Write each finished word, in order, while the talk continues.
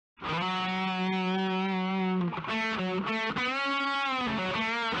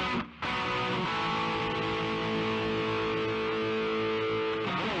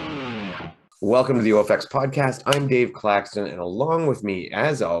Welcome to the OFX podcast. I'm Dave Claxton, and along with me,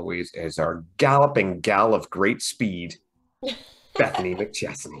 as always, is our galloping gal of great speed, Bethany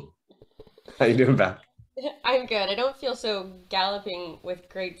McChesney. How you doing, Beth? I'm good. I don't feel so galloping with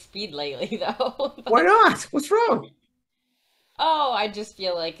great speed lately, though. Why not? What's wrong? Oh, I just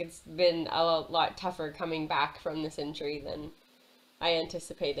feel like it's been a lot tougher coming back from this injury than I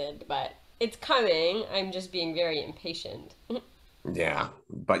anticipated, but it's coming. I'm just being very impatient. Yeah,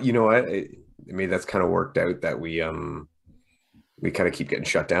 but you know what? Maybe that's kind of worked out that we kind of keep getting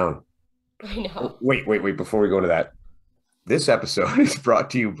shut down. I know. Wait! Before we go to that, this episode is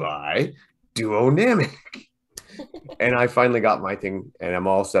brought to you by Duonamic. And I finally got my thing and I'm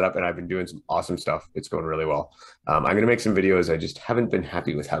all set up and I've been doing some awesome stuff. It's going really well. I'm going to make some videos. I just haven't been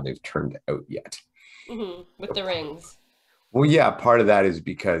happy with how they've turned out yet. With the rings. Well, yeah, part of that is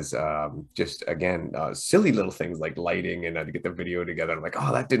because just again, silly little things like lighting and to get the video together. I'm like,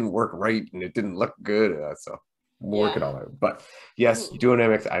 oh, that didn't work right and it didn't look good. So we'll work Yeah. it all out. But yes, Mhm.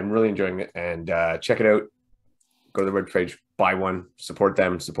 Duonamic, I'm really enjoying it. And check it out. Go to the webpage, buy one, support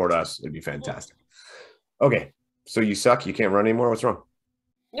them, support us. It'd be fantastic. Okay, so you suck. You can't run anymore. What's wrong?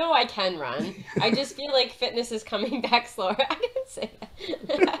 No, I can run. I just feel like fitness is coming back slower. I didn't say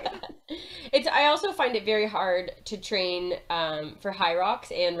that. I also find it very hard to train for high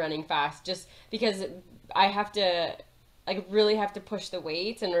rocks and running fast just because I have to like really have to push the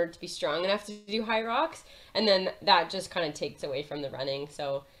weights in order to be strong enough to do high rocks, and then that just kind of takes away from the running.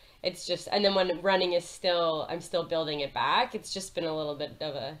 So it's just, and then when running is still, I'm still building it back. It's just been a little bit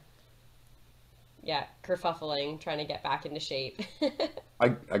of a, yeah, kerfuffling trying to get back into shape. I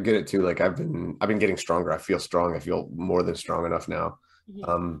get it too. Like I've been getting stronger. I feel strong. I feel more than strong enough now. Mhm.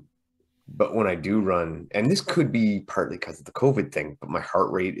 Um, but when I do run, and this could be partly because of the COVID thing, but my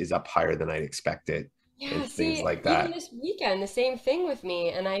heart rate is up higher than I'd expect it, Yeah, and things see, like even that. this weekend, the same thing with me,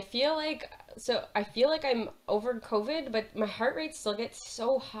 and I feel like I'm over COVID, but my heart rate still gets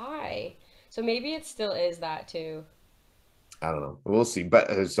so high. So maybe it still is that too. I don't know. We'll see.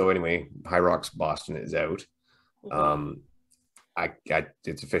 But so anyway, High Rocks Boston is out. Hmm. Um, I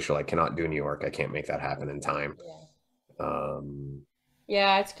it's official. I cannot do New York. I can't make that happen in time. Yeah. Um,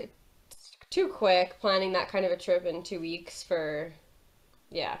 Yeah, it's too quick planning that kind of a trip in 2 weeks for,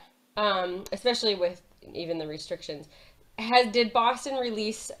 yeah. Especially with even the restrictions. Did Boston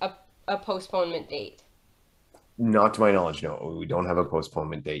release a postponement date? Not to my knowledge, no. We don't have a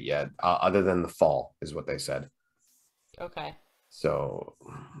postponement date yet, other than the fall, is what they said. Okay. So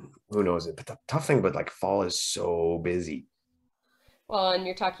who knows it? But the tough thing about like fall is so busy. Well, and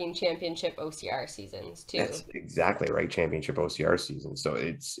you're talking championship OCR seasons too. That's exactly right. Championship OCR season. So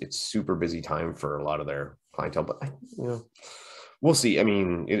it's super busy time for a lot of their clientele. But you know, we'll see. I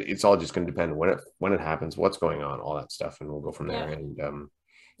mean, it's all just going to depend when it happens, what's going on, all that stuff, and we'll go from there. Yeah. And Hmm.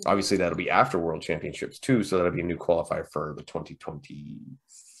 obviously that'll be after World Championships too. So that'll be a new qualifier for the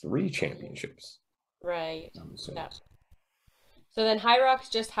 2023 championships. Right. So Yeah. So then High Rocks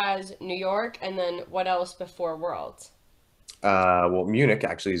just has New York, and then what else before Worlds? well, Munich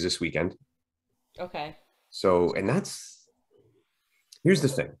actually is this weekend. Okay. So, and that's here's the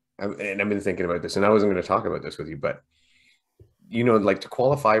thing. And I've been thinking about this, and I wasn't going to talk about this with you, but like to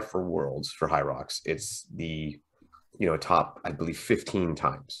qualify for Worlds for High Rocks, it's the top, I believe, 15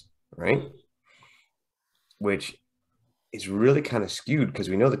 times, right? Hmm. Which is really kind of skewed because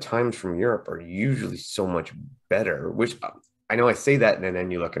we know the times from Europe are usually so much better. Which I know I say that, and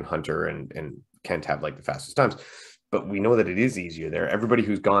then you look in Hunter and Kent have like the fastest times, but we know that it is easier there. Everybody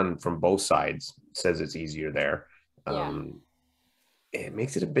who's gone from both sides says it's easier there. Yeah. Um, it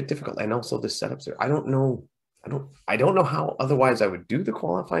makes it a bit difficult, and also the setups there. I don't know. I don't know how otherwise I would do the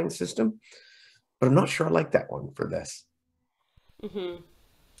qualifying system, but I'm not sure I like that one for this. Hmm.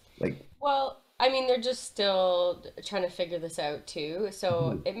 Like, Well, I mean, they're just still trying to figure this out too.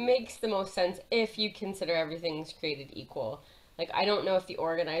 So mhm. it makes the most sense if you consider everything's created equal. Like, I don't know if the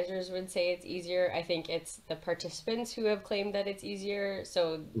organizers would say it's easier. I think it's the participants who have claimed that it's easier.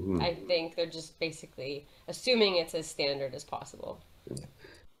 So I Mhm. think they're just basically assuming it's as standard as possible.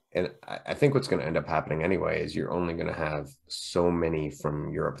 And I think what's going to end up happening anyway is you're only going to have so many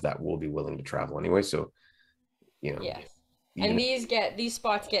from Europe that will be willing to travel anyway. So, you know, Yes. even And if these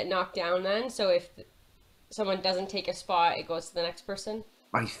spots get knocked down then. So if someone doesn't take a spot, it goes to the next person.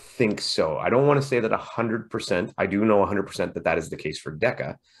 I think so. I don't want to say that 100%. I do know 100% that that is the case for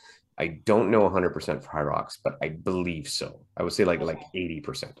DECA. I don't know 100% for High Rocks, but I believe so. I would say like Okay.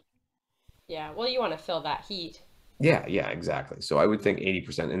 80%. Yeah. Well, you want to fill that heat. Yeah, exactly. So I would think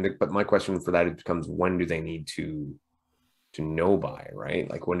 80%. But my question for that becomes, when do they need to know by, right?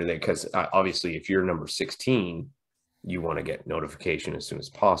 Like when do they, because obviously if you're number 16, you want to get notification as soon as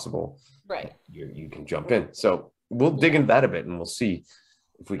possible. Right. You can jump in. So we'll dig Yeah. into that a bit and we'll see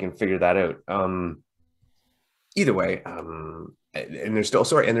if we can figure that out. Either way, and there's still,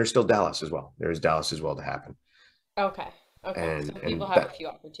 sorry, and there's still Dallas as well. There's Dallas as well to happen. Okay. Okay. And So people and have a that few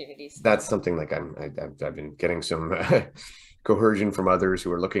opportunities that's still. something like I've been getting some coercion from others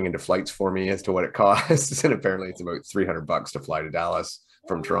who are looking into flights for me as to what it costs, and apparently it's about $300 to fly to Dallas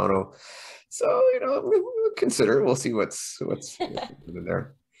from Toronto. So we'll consider it. We'll see what's in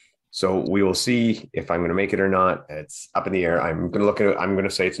there. So we will see if I'm going to make it or not. It's up in the air. I'm going to look at it. I'm going to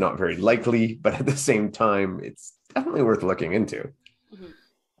say it's not very likely, but at the same time, it's definitely worth looking into. Mhm.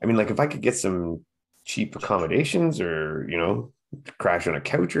 I mean, like if I could get some cheap accommodations or, crash on a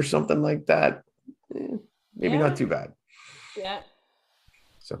couch or something like that, maybe not Yeah. too bad. Yeah.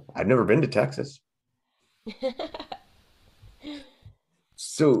 So I've never been to Texas.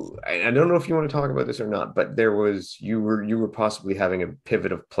 So I don't know if you want to talk about this or not, but you were possibly having a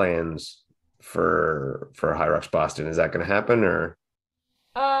pivot of plans for High Rocks Boston. Is that going to happen or?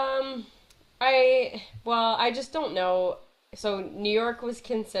 Um, I just don't know. So New York was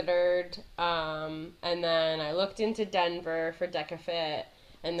considered, and then I looked into Denver for DecaFit,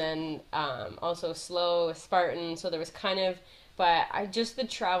 and then also Slow, Spartan. So there was kind of, but I just the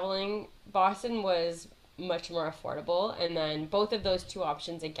traveling. Boston was much more affordable, and then both of those two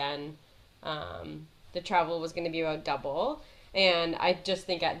options again, the travel was going to be about double. And I just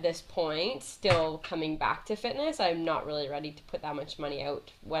think at this point, still coming back to fitness, I'm not really ready to put that much money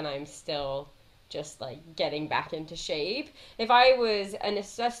out when I'm still just like getting back into shape. If I was, and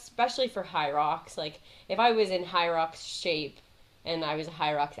especially for high rocks, like if I was in high rocks shape and I was a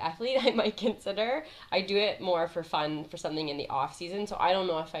high rocks athlete, I might consider. I do it more for fun, for something in the off season. So I don't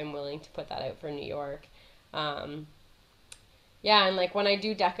know if I'm willing to put that out for New York. Um, yeah, and like when I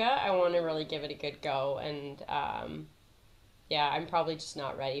do DECA, I want to really give it a good go. And yeah, I'm probably just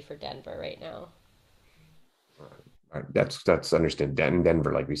not ready for Denver right now. That's understood.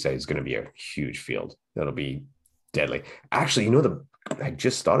 Denver, like we say, is going to be a huge field. That'll be deadly. Actually, I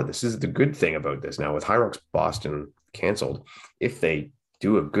just thought of this. This is the good thing about this now with High Rocks Boston canceled. If they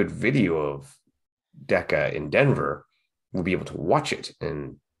do a good video of DECA in Denver, we'll be able to watch it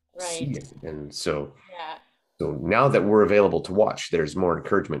and see Right. it. And so now that we're available to watch, there's more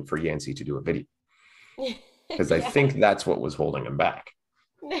encouragement for Yancey to do a video Yeah. because I Yeah. think that's what was holding him back.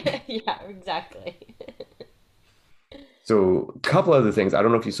 Yeah, exactly. So, a couple other things. I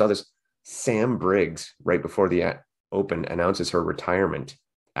don't know if you saw this. Sam Briggs, right before the Open, announces her retirement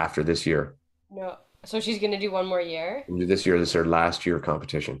after this year. No. So she's gonna do one more year? This is her last year of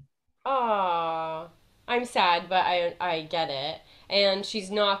competition. Oh, I'm sad, but I get it. And she's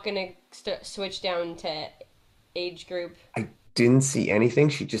not gonna switch down to age group. I didn't see anything.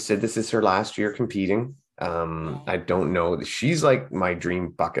 She just said this is her last year competing. I don't know. She's like my dream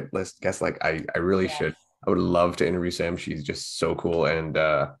bucket list guess. Like I really should. Yes. I would love to interview Sam. She's just so cool. And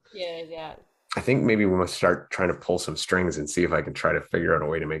Yeah, yeah. I think maybe we must start trying to pull some strings and see if I can try to figure out a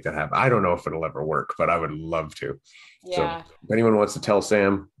way to make that happen. I don't know if it'll ever work, but I would love to. So Yeah. if anyone wants to tell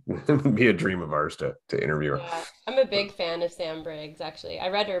Sam, it would be a dream of ours to interview her. Yeah. I'm a big fan of Sam Briggs, actually. I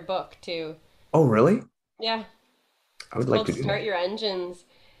read her book too. Oh, really? Yeah. I It's would like called to do Start that. Your Engines.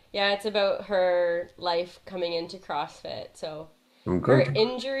 Yeah, it's about her life coming into CrossFit. So I'm her going to.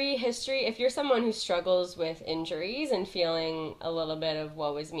 injury history, if you're someone who struggles with injuries and feeling a little bit of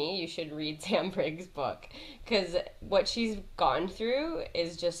woe is me, you should read Sam Briggs' book because what she's gone through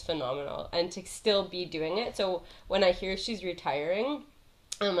is just phenomenal and to still be doing it. So when I hear she's retiring,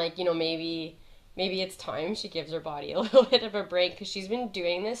 I'm like, maybe it's time she gives her body a little bit of a break because she's been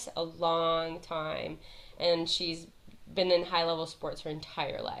doing this a long time and she's been in high level sports her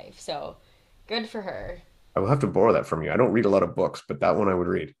entire life. So good for her. I will have to borrow that from you. I don't read a lot of books, but that one I would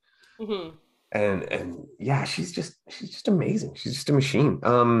read. Hmm. And yeah, she's just amazing. She's just a machine.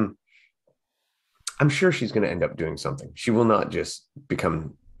 I'm sure she's going to end up doing something. She will not just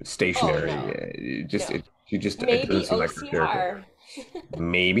become Oh stationary. no, no. It doesn't Maybe seem like her character. OCR.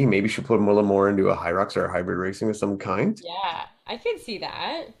 Maybe she'll put a little more into a high rocks or a hybrid racing of some kind. Yeah, I could see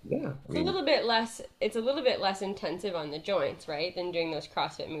that. Yeah, I It's a mean, little bit less. It's a little bit less intensive on the joints, right, than doing those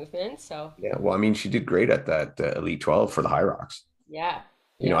CrossFit movements. So yeah. Well, I mean, she did great at that Elite 12 for the high rocks. yeah,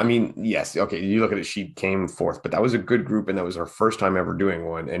 I yeah, mean, yes, okay, you look at it, she came fourth, but that was a good group, and that was her first time ever doing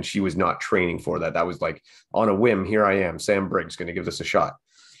one, and she was not training for that. That was like on a whim, here I am, Sam Briggs going to give this a shot.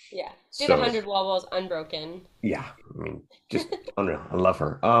 yeah. Did a So hundred wall balls unbroken. yeah, I mean, just unreal. I love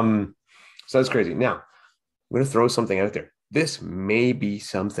her. So that's crazy. Now, I'm going to throw something out there. This may be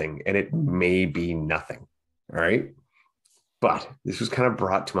something and it may be nothing. All right. But this was kind of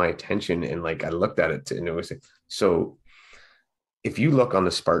brought to my attention, and like I looked at it and it was so if you look on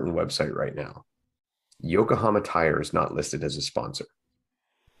the Spartan website right now, Yokohama Tire is not listed as a sponsor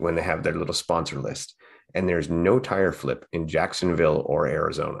when they have their little sponsor list. And there's no tire flip in Jacksonville or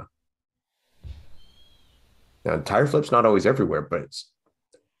Arizona. Now, tire flip's not always everywhere, but it's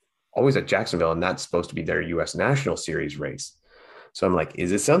always at Jacksonville, and that's supposed to be their U.S. National Series race. So I'm like,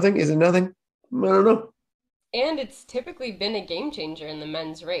 is it something? Is it nothing? I don't know. And it's typically been a game changer in the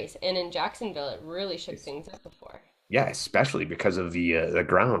men's race. And in Jacksonville, it really shook things up before. Yeah, especially because of the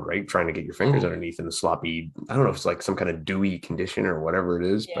ground, right? Trying to get your fingers underneath in the sloppy, I don't know if it's like some kind of dewy condition or whatever it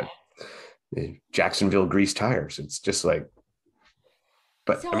is, Yeah. but Jacksonville grease tires. It's just like,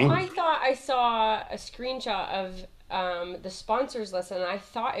 but I So mean, I thought I saw a screenshot of the sponsors list, and I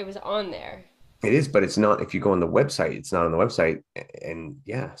thought it was on there. it is, but it's not. If you go on the website, it's not on the website. And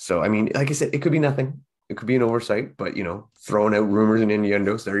yeah, so I mean, like I said, it could be nothing. It could be an oversight, but throwing out rumors and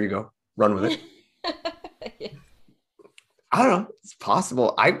innuendos, there you go. Run with it. Yeah. I don't know. It's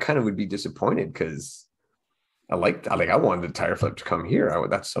possible. I kind of would be disappointed because I wanted the tire flip to come here.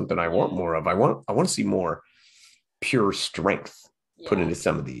 That's something I want more of. I want to see more pure strength put Yeah. into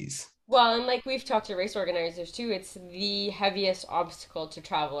some of these. Well, and like we've talked to race organizers too, it's the heaviest obstacle to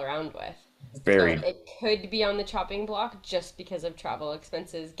travel around with. So Very. it could be on the chopping block just because of travel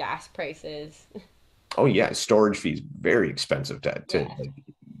expenses, gas prices. Oh yeah, storage fees very expensive to Yeah. like,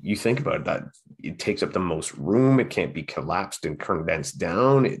 you think about that. It takes up the most room. It can't be collapsed and condensed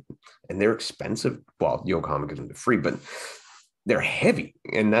down. And they're expensive. Well, Yokohama gives them the free, but they're heavy,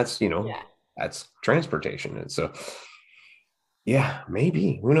 and Yeah. that's transportation. And so yeah,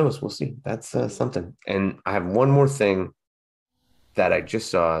 maybe. Who knows? We'll see. That's something. And I have one more thing that I just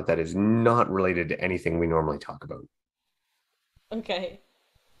saw that is not related to anything we normally talk about. Okay.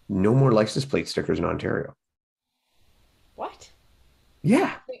 No more license plate stickers in Ontario. What?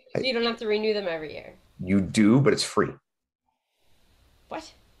 Yeah, So you don't have to renew them every year. you do, but it's free.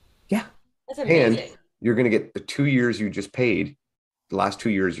 What? Yeah. That's And amazing. you're going to get the 2 years you just paid. The last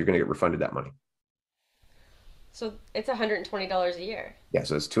 2 years, you're going to get refunded that money. So it's $120 a year. Yeah,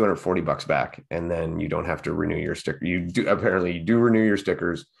 so it's $240 back, and then you don't have to renew your sticker. You do renew your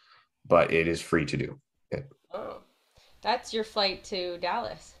stickers, but it is free to do. Yeah, Oh, that's your flight to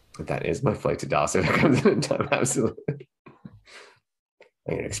Dallas. that is my flight to Dallas if it comes in time. Absolutely.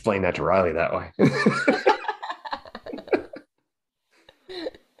 I can explain that to Riley that way.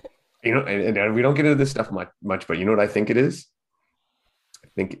 And we don't get into this stuff much, but you know what I think it is? I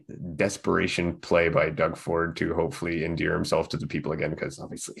think desperation play by Doug Ford to hopefully endear himself to the people again, because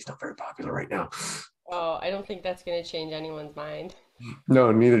obviously he's not very popular right now. Oh, I don't think that's going to change anyone's mind.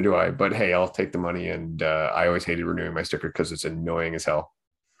 No, neither do I. But hey, I'll take the money. And I always hated renewing my sticker because it's annoying as hell.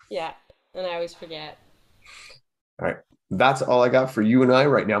 Yeah, and I always forget. All right. That's all I got for you and I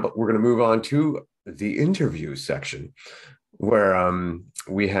right now. But we're going to move on to the interview section where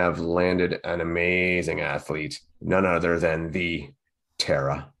we have landed an amazing athlete, none other than the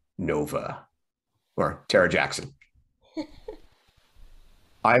Terra Nova or Terra Jackson.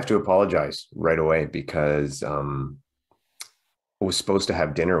 I have to apologize right away because I was supposed to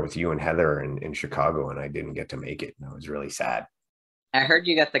have dinner with you and Heather in Chicago, and I didn't get to make it. And I was really sad. I heard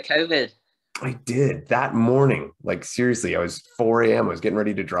you got the COVID. I did that morning. Like seriously, I was 4 a.m. I was getting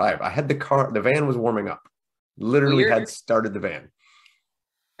ready to drive. I had the van was warming up. Literally had started the van.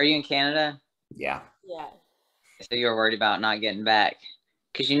 Are you in Canada? Yeah. Yeah. So you were worried about not getting back.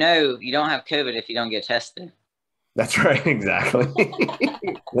 Because you don't have COVID if you don't get tested. That's right. Exactly.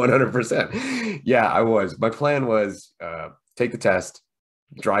 100%. Yeah, I was. My plan was take the test,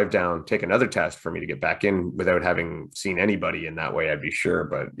 drive down, take another test for me to get back in without having seen anybody. In that way, I'd be sure.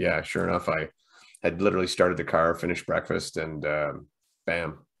 But yeah, sure enough, I had literally started the car, finished breakfast, and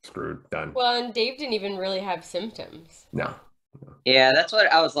bam, screwed, done. Well, and Dave didn't even really have symptoms. No. Yeah, that's what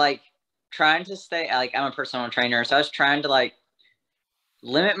I was like trying to stay. Like, I'm a personal trainer, so I was trying to like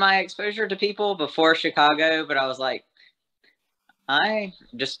limit my exposure to people before Chicago, but I was like, I'm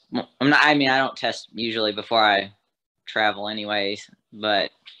not, I mean, I don't test usually before I travel anyways,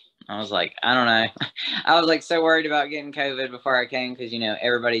 but I was like, I don't know. I was like so worried about getting COVID before I came because,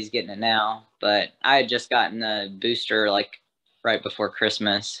 everybody's getting it now, but I had just gotten the booster like right before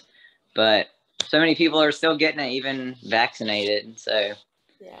Christmas, but so many people are still getting it, even vaccinated. So,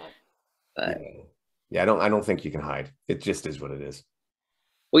 Yeah. but yeah, I don't think you can hide. It just is what it is.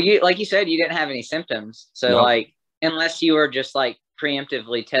 well, like you said, you didn't have any symptoms. So No. like, unless you were just like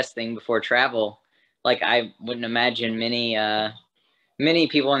preemptively testing before travel, like I wouldn't imagine many many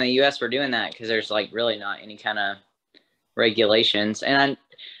people in the US were doing that because there's like really not any kind of regulations. And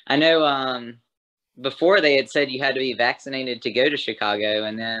I know before they had said you had to be vaccinated to go to Chicago,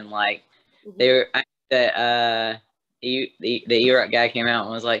 and then like they were the Iraq guy came out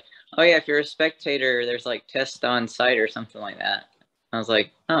and was like, oh yeah, if you're a spectator, there's like tests on site or something like that. I was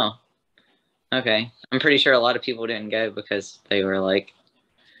like, oh, okay. I'm pretty sure a lot of people didn't go because they were like,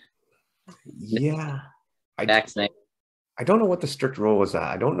 yeah, vaccinated. I don't know what the strict rule was at.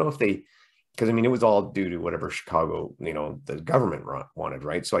 I don't know if they, because I mean, it was all due to whatever Chicago, the government wanted,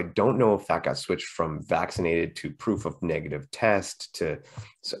 right? So I don't know if that got switched from vaccinated to proof of negative test to,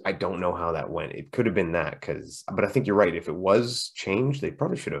 so I don't know how that went. It could have been that but I think you're right. If it was changed, they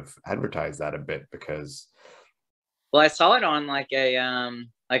probably should have advertised that a bit because. Well, I saw it on like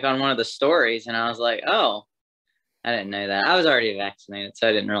like on one of the stories, and I was like, oh, I didn't know that. I was already vaccinated, so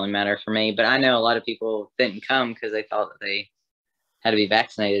it didn't really matter for me. But I know a lot of people didn't come because they thought that they had to be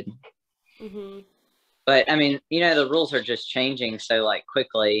vaccinated. But I mean, the rules are just changing so like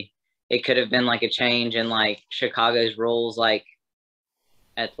quickly. It could have been like a change in like Chicago's rules, like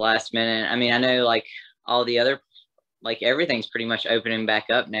at the last minute. I mean, I know like all the other, like everything's pretty much opening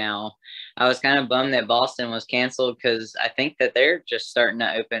back up now. I was kind of bummed that Boston was canceled because I think that they're just starting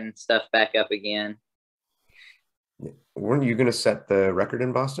to open stuff back up again. Weren't you going to set the record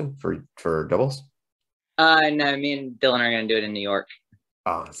in Boston for doubles? No, me and Dylan are going to do it in New York.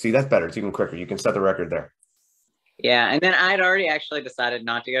 See, that's better. It's even quicker. You can set the record there. Yeah, and then I'd already actually decided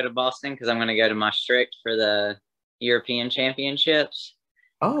not to go to Boston because I'm going to go to Maastricht for the European Championships.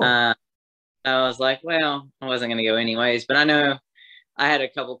 Oh. I was like, well, I wasn't going to go anyways, but I know I had a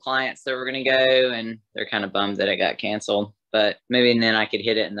couple clients that were going to go, and they're kind of bummed that it got canceled. But maybe then I could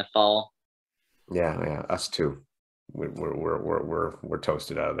hit it in the fall. Yeah, us too. We're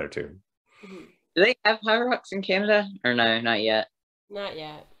toasted out of there too. Do they have High Rocks in Canada or no? Not yet. Not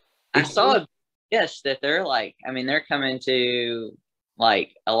yet. I saw that they're like, I mean, they're coming to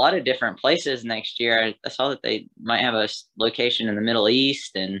like a lot of different places next year. I saw that they might have a location in the Middle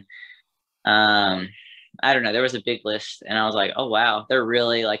East, and I don't know. There was a big list, and I was like, oh wow, they're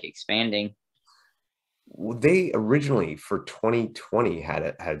really like expanding. Well, they originally for 2020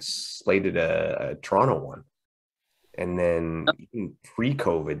 had slated a Toronto one, and then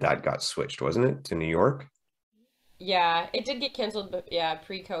pre-COVID that got switched, wasn't it, to New York? Yeah, it did get canceled, but yeah,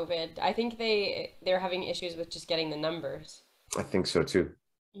 pre-COVID. I think they're having issues with just getting the numbers. I think so too.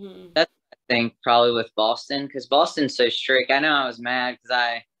 That's I think probably with Boston because Boston's so strict. I know I was mad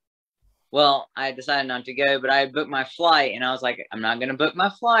because I decided not to go, but I booked my flight, and I was like, I'm not going to book my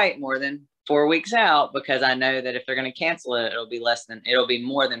flight more than 4 weeks out because I know that if they're going to cancel it, it'll be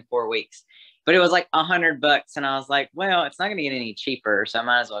more than 4 weeks. But it was like $100, and I was like, well, it's not going to get any cheaper, so I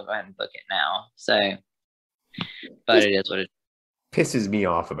might as well go ahead and book it now. So, but it is what it pisses me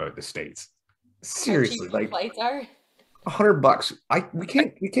off about the States. Seriously, like flights are $100.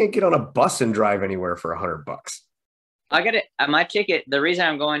 We can't get on a bus and drive anywhere for $100. I got it. My ticket. The reason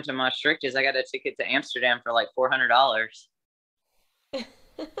I'm going to Maastricht is I got a ticket to Amsterdam for like $400.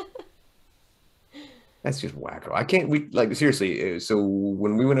 That's just wacko. I can't. We like seriously. So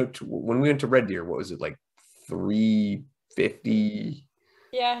when we went to Red Deer, what was it like, 350?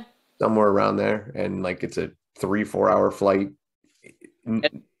 Yeah, somewhere around there, and like it's a 3-4 hour flight.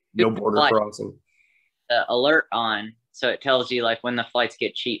 No border crossing. Alert on, so it tells you like when the flights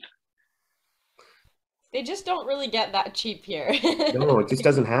get cheap. They just don't really get that cheap here. No, it just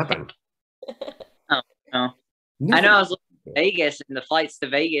doesn't happen. Oh, no. I know I was looking at Vegas, and the flights to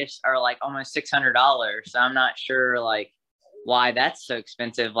Vegas are like almost $600. So I'm not sure like why that's so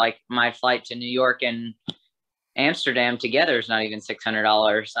expensive. Like my flight to New York and Amsterdam together is not even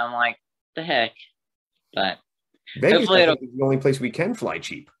 $600. So I'm like, the heck? But Vegas hopefully is the only place we can fly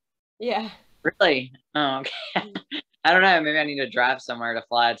cheap. Yeah. Really? Oh, okay. I don't know. Maybe I need to drive somewhere to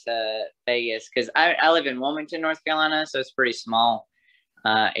fly to Vegas because I live in Wilmington, North Carolina, so it's pretty small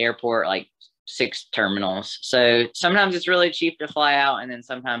airport, like 6 terminals. So sometimes it's really cheap to fly out, and then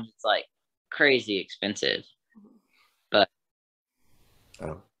sometimes it's like crazy expensive. But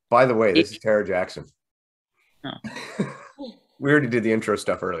by the way, this is Terra Jackson. Oh. We already did the intro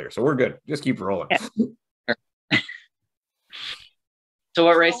stuff earlier, so we're good. Just keep rolling. Yeah. So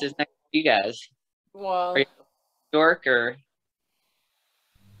what race is next for you guys? Well, York or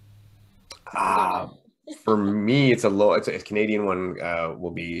for me, it's a Canadian one.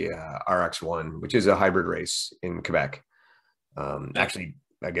 Will be RX1, which is a hybrid race in Quebec. Actually,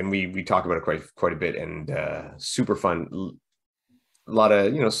 again, we talk about it quite a bit, and super fun. A lot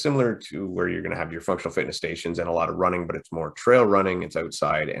of similar to where you're going to have your functional fitness stations and a lot of running, but it's more trail running. It's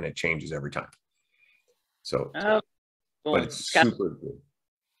outside, and it changes every time. So but Cool. it's It's kind of, super good.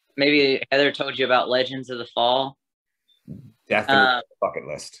 maybe Heather told you about Legends of the Fall. Definitely Um, bucket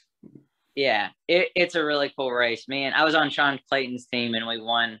list. yeah, it's a really cool race. Man, I was on Sean Clayton's team and we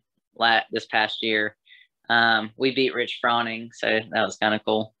won this past year. We beat Rich Froning, so that was kind of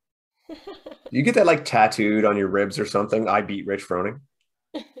cool. You get that like tattooed on your ribs or something? I beat Rich Froning.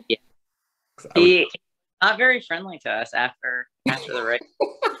 Yeah, I would. he not very friendly to us after the race.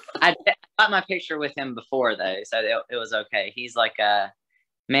 I got my picture with him before though, so it was okay. He's like a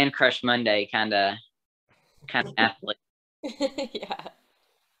man crush Monday kind of athlete. Yeah.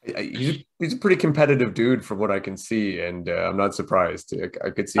 He's a pretty competitive dude from what I can see, and I'm not surprised. I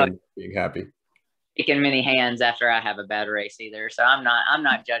could see Oh, him being happy. taking many hands after I have a bad race either, so I'm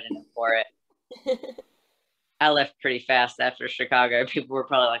not judging him for it. I left pretty fast after Chicago. People were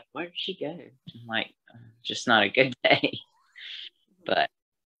probably like, "Where did she go?" I'm like, "Just not a good day." But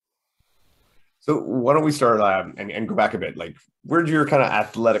So why don't we start and go back a bit? Like, where did your kind of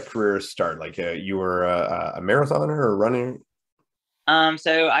athletic career start? Like, you were a marathoner or running?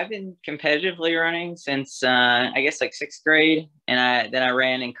 so I've been competitively running since I guess like sixth grade, and I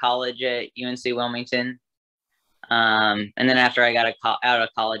ran in college at UNC Wilmington. And then after I got out of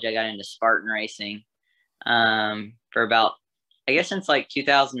college, I got into Spartan racing for about I guess since like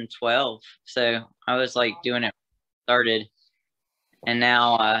 2012. So I was like doing it started, and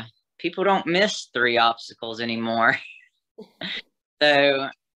now people don't miss 3 obstacles anymore. So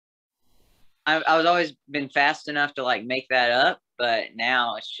I was always been fast enough to like make that up, but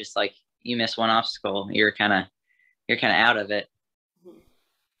now it's just like you miss 1 obstacle, you're kind of out of it.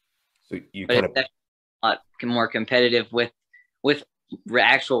 So you But kind it's of definitely a lot more competitive with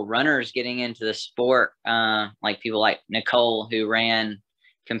actual runners getting into the sport, like people like Nicole who ran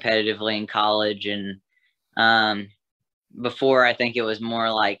competitively in college, and um, before I think it was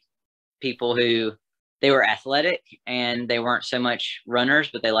more like people who they were athletic and they weren't so much runners,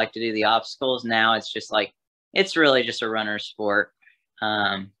 but they like to do the obstacles. Now it's just like it's really just a runner sport.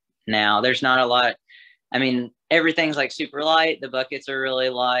 Now there's not a lot. I mean, everything's like super light. The buckets are really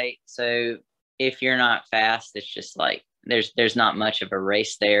light, so if you're not fast, it's just like there's not much of a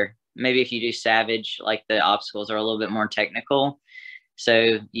race there. Maybe if you do Savage, like the obstacles are a little bit more technical,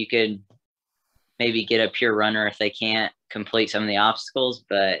 so you could maybe get a pure runner if they can't complete some of the obstacles.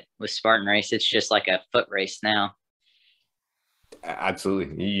 But with Spartan Race, it's just like a foot race now.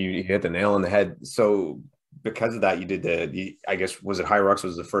 absolutely you hit the nail on the head. So because of that, you did I guess was it High Rocks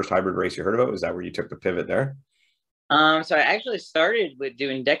was the first hybrid race you heard about? Was that where you took the pivot there? So I actually started with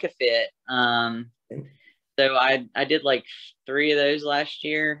doing DecaFit. So I did like 3 of those last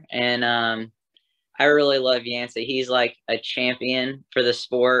year, and I really love Yancey. He's like a champion for the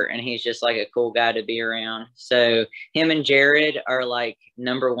sport, and he's just like a cool guy to be around. So him and Jared are like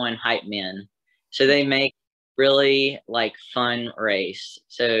 #1 hype men. So they make really like fun race.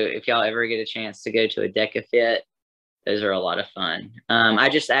 So if y'all ever get a chance to go to a DecaFit, those are a lot of fun. I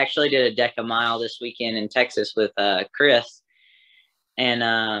just actually did a Deca Mile this weekend in Texas with Chris,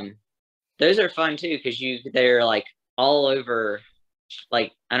 and those are fun too because they're like all over.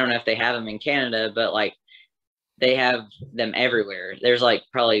 Like I don't know if they have them in Canada, but like they have them everywhere. There's like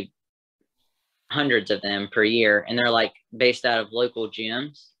probably hundreds of them per year, and they're like based out of local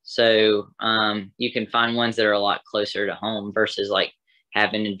gyms. So you can find ones that are a lot closer to home versus like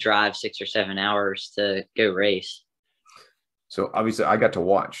having to drive 6 or 7 hours to go race. So obviously, I got to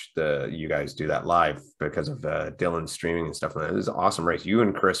watch you guys do that live because of Dylan streaming and stuff. And that. It was an awesome race. You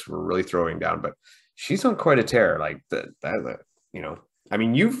and Chris were really throwing down, but she's on quite a tear. Like you know, I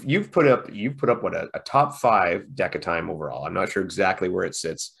mean, you've put up what a top 5 Deca time overall. I'm not sure exactly where it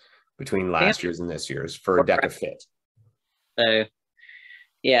sits between I think last year's and this year's for a Deca fit. so.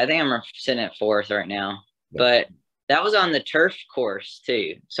 Yeah, I think I'm sitting at 4th right now, Yeah. but that was on the turf course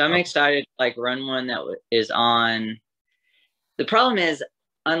too. So I'm Oh, excited to like run one that is on. The problem is,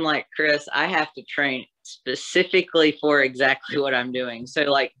 unlike Chris, I have to train specifically for exactly what I'm doing. So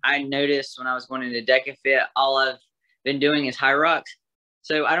like I noticed when I was going into DecaFit, all I've been doing is high rocks.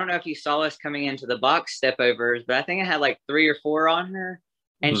 So I don't know if you saw us coming into the box step overs, but I think I had like 3 or 4 on her,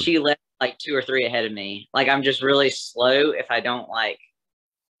 and mhm. she left like 2 or 3 ahead of me. Like I'm just really slow if I don't like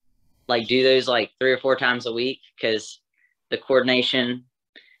do those like 3 or 4 times a week because the coordination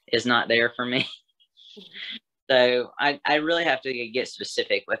is not there for me. So I really have to get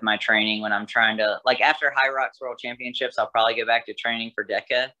specific with my training when I'm trying to like after High Rocks World Championships, I'll probably go back to training for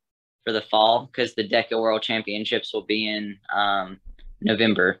DECA for the fall because the DECA World Championships will be in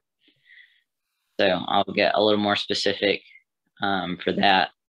November. So I'll get a little more specific for that.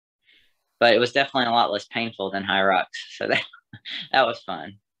 But it was definitely a lot less painful than High Rocks. So that was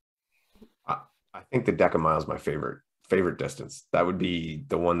fun. I, I think the Deca Mile is my favorite favorite distance. That would be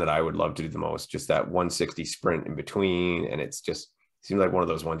the one that I would love to do the most. Just that 160 sprint in between, and it's just seems like one of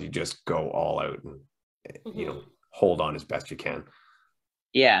those ones you just go all out and hold on as best you can.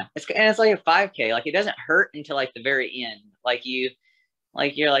 Yeah, it's like a 5K. Like it doesn't hurt until like the very end.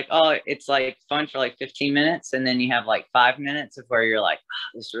 You're like, oh, it's like fun for like 15 minutes, and then you have like 5 minutes of where you're like, oh,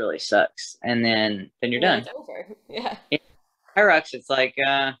 this really sucks, and then you're done. It's over. Yeah. Hyrox, it's like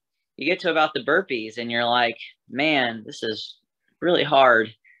you get to about the burpees, and you're like, man, this is really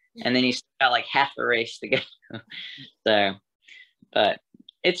hard, and then you still got like half the race to go. So, but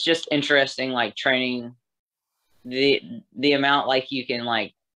it's just interesting, like training the amount like you can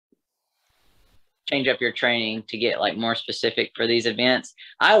like change up your training to get like more specific for these events.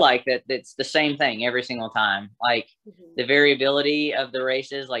 I like that it's the same thing every single time. Like the variability of the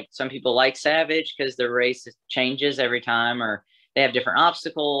races, like some people like Savage because the race changes every time, or they have different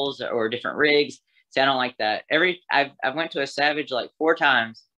obstacles or different rigs. See, I don't like that. I've went to a Savage like 4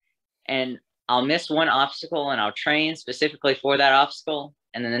 times, and I'll miss one obstacle and I'll train specifically for that obstacle.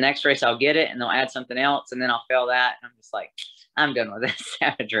 And then the next race I'll get it and they'll add something else, and then I'll fail that. And I'm just like, I'm done with this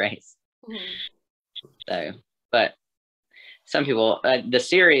Savage race. So, but some people, the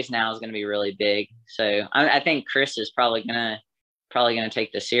series now is going to be really big. So I think Chris is probably gonna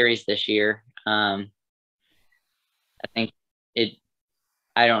take the series this year. I think it.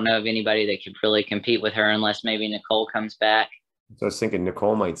 I don't know of anybody that could really compete with her unless maybe Nicole comes back. So I was thinking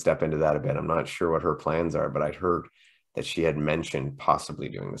Nicole might step into that a bit. I'm not sure what her plans are, but I'd heard that she had mentioned possibly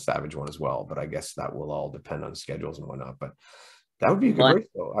doing the Savage one as well. But I guess that will all depend on schedules and whatnot. But that would be a good race,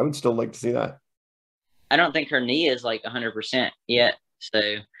 though. I would still like to see that. I don't think her knee is like 100% yet.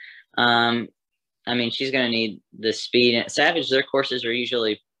 So, I mean, she's going to need the speed. Savage, their courses are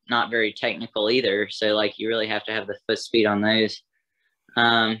usually not very technical either. So, like, you really have to have the foot speed on those.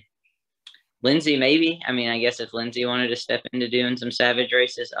 Lindsay, maybe. I mean, I guess if Lindsay wanted to step into doing some Savage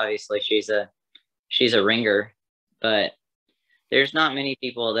races, obviously she's a ringer. But there's not many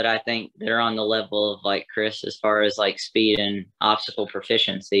people that I think that are on the level of like Chris as far as like speed and obstacle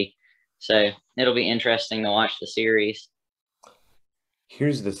proficiency. So it'll be interesting to watch the series.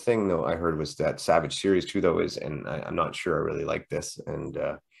 Here's the thing, though, I heard was that Savage Series 2, though, is, and I'm not sure I really like this, and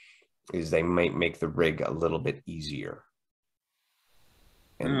is they might make the rig a little bit easier.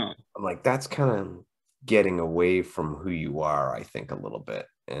 And I'm like, that's kind of getting away from who you are, I think, a little bit.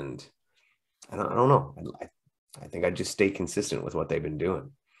 And I don't know. I think I'd just stay consistent with what they've been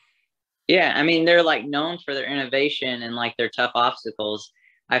doing. Yeah, I mean, they're like known for their innovation and like their tough obstacles.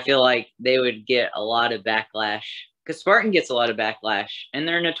 I feel like they would get a lot of backlash because Spartan gets a lot of backlash, and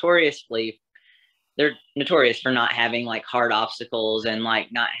they're notorious for not having like hard obstacles and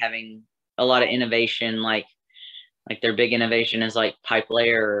like not having a lot of innovation. Like their big innovation is like pipe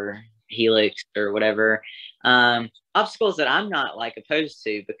layer or helix or whatever. Obstacles that I'm not like opposed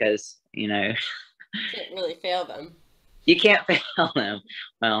to because, can't really fail them. You can't fail them.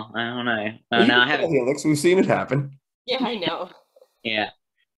 Well, I don't know. Well, now I have helix. We've seen it happen. Yeah, I know. Yeah.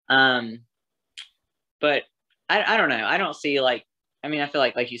 But I don't know. I don't see like, I mean, I feel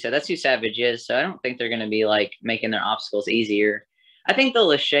like you said, that's who Savage is. So I don't think they're going to be like making their obstacles easier. I think the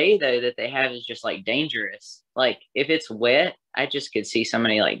Lachey though that they have is just like dangerous. Like if it's wet, I just could see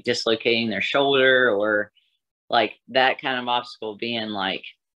somebody like dislocating their shoulder or like that kind of obstacle being like,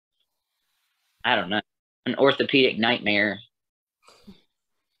 I don't know, an orthopedic nightmare.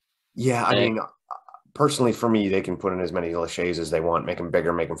 Yeah, I mean, personally for me, they can put in as many Lacheys as they want, make them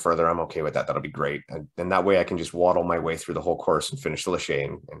bigger, make them further. I'm okay with that. That'll be great. And that way I can just waddle my way through the whole course and finish the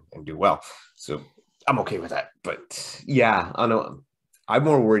Lachey and do well. So I'm okay with that. But yeah, I know I'm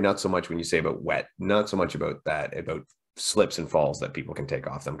more worried not so much when you say about wet, not so much about that, about slips and falls that people can take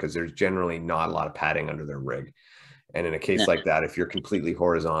off them because there's generally not a lot of padding under their rig. And in a case like that, if you're completely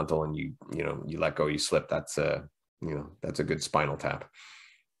horizontal and you let go, you slip, that's a good spinal tap.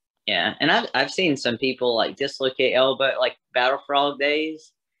 Yeah, and I've seen some people like dislocate elbow, like Battle Frog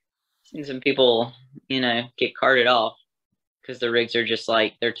days. Seen some people, get carted off because the rigs are just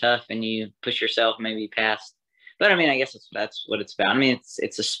like they're tough, and you push yourself maybe past. But I mean, I guess that's what it's about. I mean,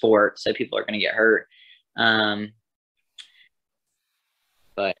 it's a sport, so people are going to get hurt.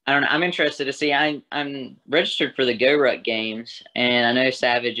 But I don't know. I'm interested to see. I'm registered for the Go Ruck games, and I know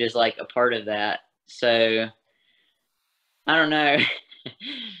Savage is like a part of that. So I don't know.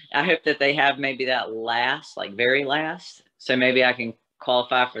 I hope that they have maybe that last, like very last. So maybe I can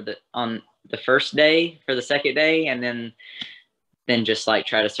qualify on the first day for the second day, and then just like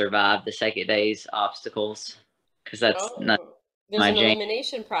try to survive the second day's obstacles because that's not there's an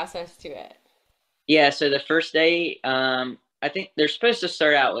elimination process to it. Yeah. So the first day, I think they're supposed to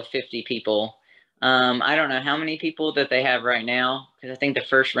start out with 50 people. I don't know how many people that they have right now, because I think the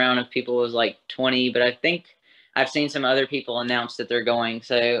first round of people was like 20, but I think I've seen some other people announce that they're going.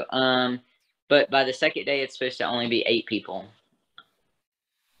 So, but by the second day, it's supposed to only be 8 people.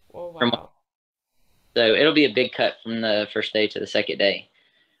 Oh, wow. So it'll be a big cut from the first day to the second day.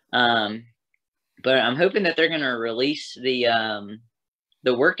 But I'm hoping that they're going to release the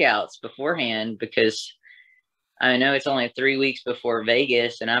workouts beforehand, because I know it's only 3 weeks before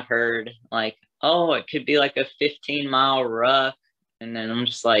Vegas, and I've heard like, oh, it could be like a 15-mile ruck, and then I'm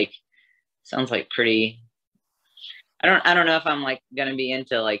just like, sounds like pretty. I don't know if I'm like gonna be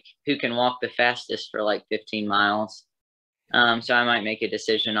into like who can walk the fastest for like 15 miles. So I might make a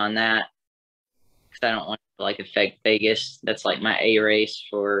decision on that, because I don't want to like affect Vegas. That's like my A race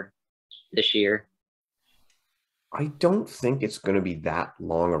for this year. I don't think it's going to be that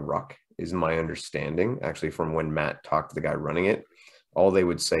long a ruck, is my understanding. Actually, from when Matt talked to the guy running it, all they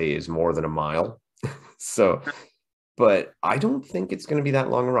would say is more than a mile. So, but I don't think it's going to be that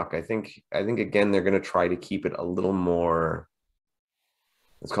long a ruck. I think again they're going to try to keep it a little more,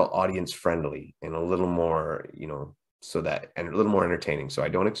 let's call it audience friendly, and a little more, so that, and a little more entertaining. So I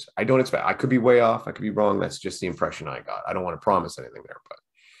don't expect. I could be way off. I could be wrong. That's just the impression I got. I don't want to promise anything there, but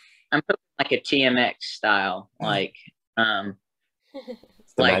I'm hoping like a TMX style, like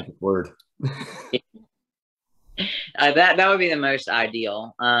it's the like magic word. that would be the most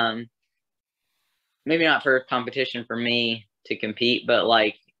ideal. Maybe not for competition for me to compete, but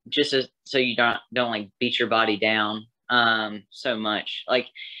like just so you don't like beat your body down so much. Like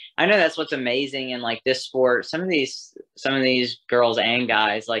I know that's what's amazing in like this sport. Some of these girls and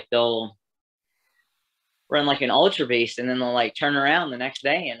guys, like they'll run like an ultra beast, and then they'll like turn around the next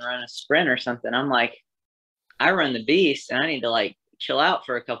day and run a sprint or something. I'm like, I run the beast and I need to like chill out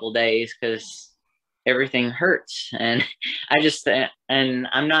for a couple days because everything hurts. And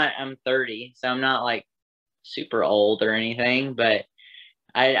I'm 30, so I'm not like super old or anything, but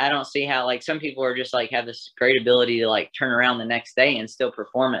I don't see how like some people are just like have this great ability to like turn around the next day and still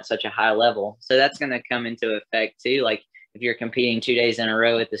perform at such a high level. So that's going to come into effect too. Like if you're competing 2 days in a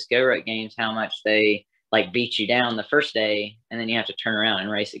row at the Go-Ruck Games, how much they like beat you down the first day, and then you have to turn around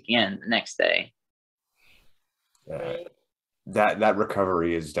and race again the next day. Right. That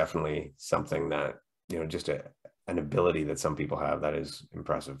recovery is definitely something that, just an ability that some people have that is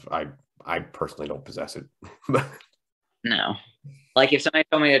impressive. I personally don't possess it. No, like if somebody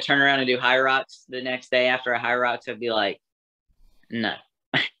told me to turn around and do high rocks the next day after a high rocks, I'd be like, no.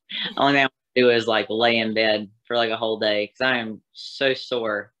 Only thing I want to do is like lay in bed for like a whole day because I am so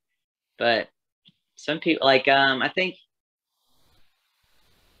sore. But some people like I think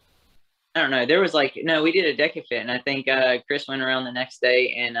I don't know. There was like no, we did a DecaFit, and I think Chris went around the next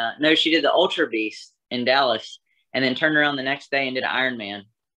day, and no, she did the Ultra Beast in Dallas, and then turned around the next day and did Ironman.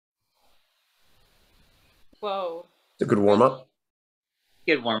 Whoa. It's a good warm up.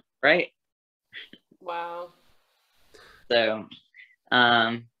 Good warm, right? Wow. So,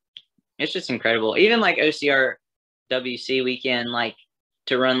 it's just incredible. Even like OCR WC weekend, like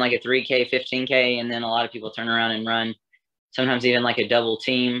to run like a 3K, 15K, and then a lot of people turn around and run sometimes even like a double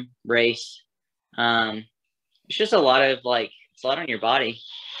team race. It's just a lot of like, it's a lot on your body.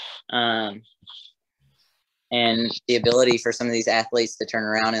 And the ability for some of these athletes to turn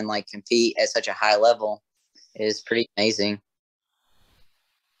around and like compete at such a high level is pretty amazing.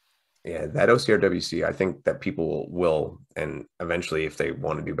 Yeah, that OCRWC, I think that people will, and eventually if they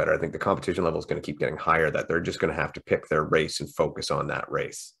want to do better, I think the competition level is going to keep getting higher, that they're just going to have to pick their race and focus on that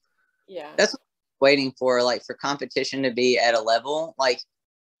race. Yeah. That's what I'm waiting for, like for competition to be at a level, like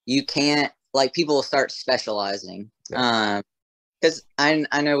you can't, like people will start specializing. Yeah. Because I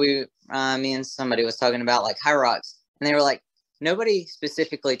know me and somebody was talking about like high rocks, and they were like, nobody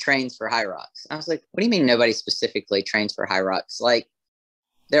specifically trains for high rocks. I was like, what do you mean nobody specifically trains for high rocks? Like,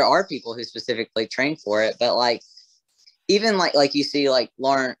 there are people who specifically train for it, but like, even like you see like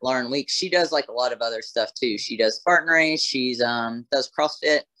Lauren Weeks, she does like a lot of other stuff too. She does Spartan race, she's does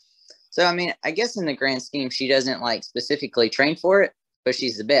CrossFit. So I mean, I guess in the grand scheme, she doesn't like specifically train for it, but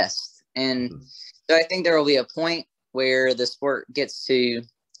she's the best. And so I think there will be a point where the sport gets to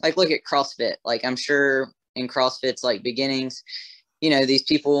like look at CrossFit. Like I'm sure in CrossFit's like beginnings, these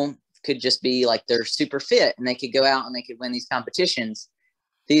people could just be like they're super fit and they could go out and they could win these competitions.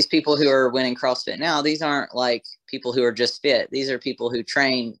 These people who are winning CrossFit now, these aren't like people who are just fit. These are people who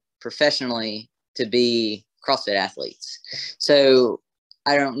train professionally to be CrossFit athletes. So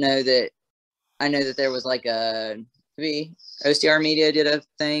I don't know that. I know that there was like maybe OCR Media did a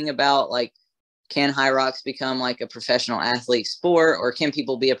thing about like, can high rocks become like a professional athlete sport, or can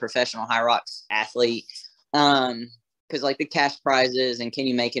people be a professional high rocks athlete? But because like the cash prizes and can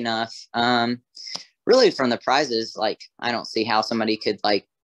you make enough? Really from the prizes, like I don't see how somebody could like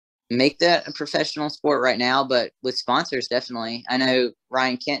make that a professional sport right now, but with sponsors, definitely. I know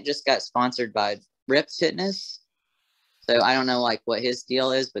Ryan Kent just got sponsored by Rip Fitness. So I don't know like what his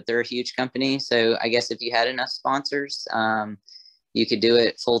deal is, but they're a huge company. So I guess if you had enough sponsors, you could do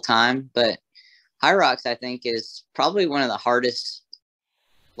it full time. But High Rocks, I think, is probably one of the hardest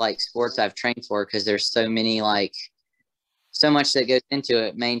like sports I've trained for, because there's so many like so much that goes into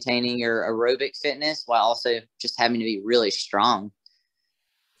it, maintaining your aerobic fitness while also just having to be really strong.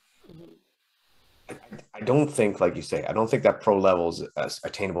 I don't think, like you say, I don't think that pro level is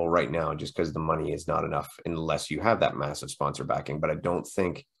attainable right now just because the money is not enough unless you have that massive sponsor backing. But I don't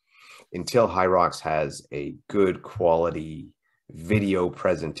think until High Rocks has a good quality video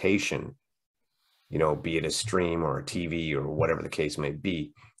presentation, you know, be it a stream or a TV or whatever the case may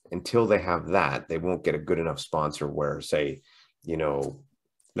be, until they have that, they won't get a good enough sponsor where, say, you know,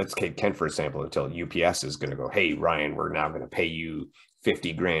 let's take Kent for example, until UPS is going to go, hey, Ryan, we're now going to pay you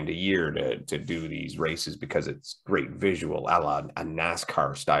 50 grand a year to do these races because it's great visual, a la a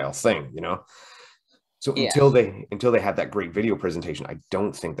NASCAR style thing, you know? So Yeah. until they have that great video presentation, I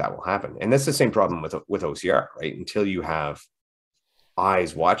don't think that will happen. And that's the same problem with OCR, right? Until you have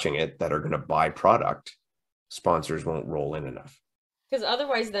eyes watching it that are going to buy product, sponsors won't roll in enough. Because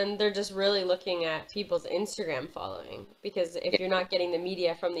otherwise, then they're just really looking at people's Instagram following. Because if you're not getting the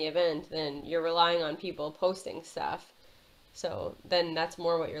media from the event, then you're relying on people posting stuff. So then that's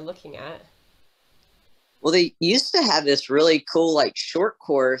more what you're looking at. Well, they used to have this really cool, like short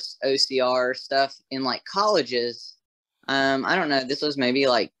course OCR stuff in like colleges. I don't know. This was maybe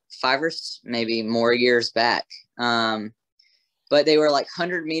like 5 or maybe more years back. But they were like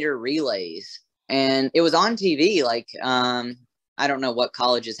 100-meter relays, and it was on TV. Like, I don't know what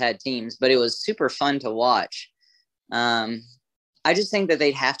colleges had teams, but it was super fun to watch. I just think that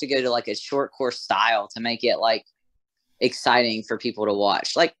they'd have to go to like a short course style to make it like exciting for people to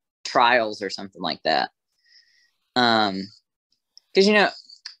watch, like trials or something like that. Because, you know,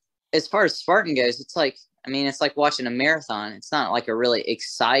 as far as Spartan goes, it's like, I mean, it's like watching a marathon. It's not like a really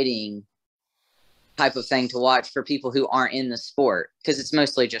exciting type of thing to watch for people who aren't in the sport, because it's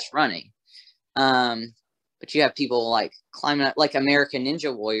mostly just running. But you have people like climbing up, like American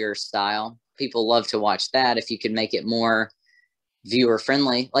Ninja Warrior style. People love to watch that if you could make it more viewer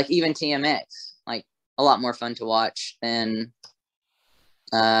friendly, like even TMX, like a lot more fun to watch than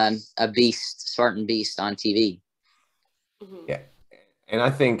a Spartan Beast on TV. Yeah. And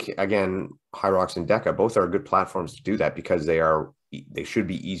I think, again, High Rocks and DECA both are good platforms to do that because they should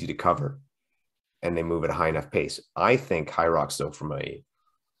be easy to cover and they move at a high enough pace. I think High Rocks, though, from a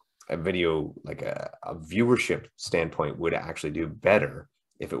video, like a viewership standpoint, would actually do better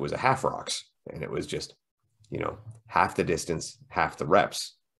if it was a half rocks and it was just, you know, half the distance, half the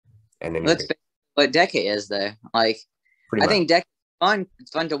reps. And then that's what DECA is, though. Like, I think DECA fun.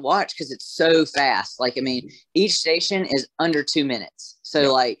 It's fun to watch because it's so fast. Like, I mean, each station is under 2 minutes.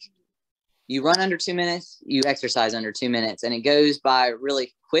 So like you run under 2 minutes, you exercise under 2 minutes, and it goes by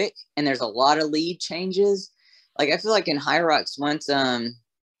really quick. And there's a lot of lead changes. Like, I feel like in High Rocks, once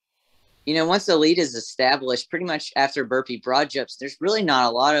you know, once the lead is established, pretty much after burpee broad jumps, there's really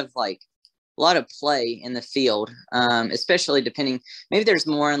not a lot of play in the field, especially depending. Maybe there's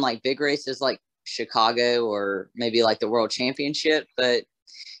more in like big races like Chicago or maybe like the World Championship. But,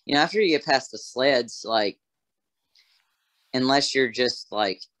 you know, after you get past the sleds, like, unless you're just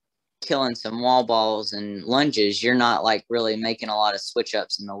like killing some wall balls and lunges, you're not like really making a lot of switch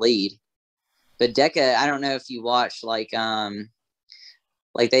ups in the lead. But DECA, I don't know if you watch like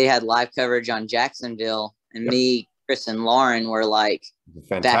they had live coverage on Jacksonville, and me, Chris, and Lauren were like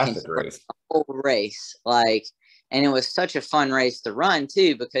fantastic race, the whole race, like, and it was such a fun race to run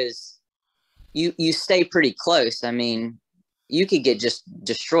too, because you stay pretty close. I mean, you could get just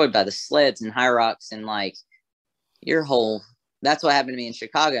destroyed by the sleds and High Rocks, and like that's what happened to me in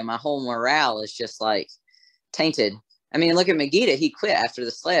Chicago. My whole morale is just like tainted. I mean, look at Megita. He quit after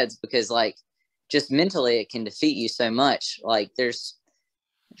the sleds because like just mentally it can defeat you so much. Like there's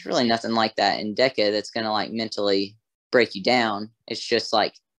really nothing like that in DECA that's going to like mentally break you down. It's just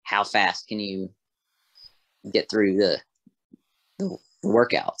like, how fast can you get through the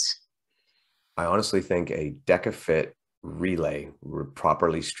workouts? I honestly think a DECA Fit relay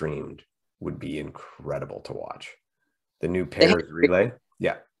properly streamed would be incredible to watch. The new pairs relay.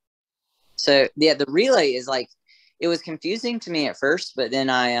 Yeah. So yeah, the relay is like, it was confusing to me at first, but then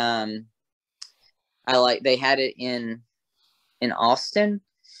I like, they had it in Austin,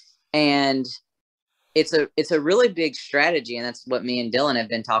 and it's a really big strategy. And that's what me and Dylan have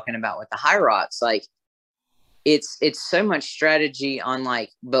been talking about with the High Rocks. Like, it's so much strategy on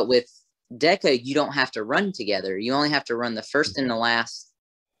like, but with Deca, you don't have to run together. You only have to run the first and the last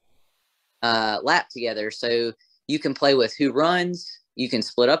lap together. So you can play with who runs, you can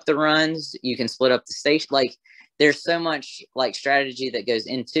split up the runs, you can split up the station. Like there's so much like strategy that goes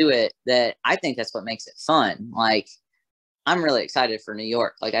into it that I think that's what makes it fun. Like I'm really excited for New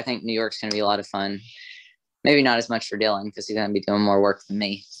York. Like I think New York's going to be a lot of fun. Maybe not as much for Dylan because he's going to be doing more work than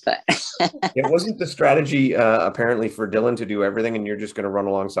me. But It wasn't the strategy apparently for Dylan to do everything, and you're just going to run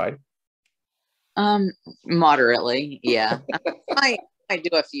alongside. Moderately, yeah. I do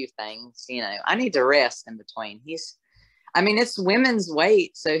a few things. You know, I need to rest in between. I mean, it's women's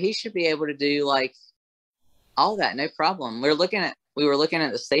weight, so he should be able to do like all that, no problem. We were looking at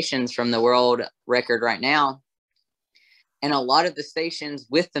the stations from the world record right now, and a lot of the stations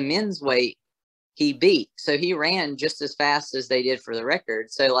with the men's weight he beat. So he ran just as fast as they did for the record.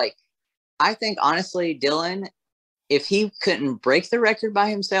 So like, I think honestly, Dylan, if he couldn't break the record by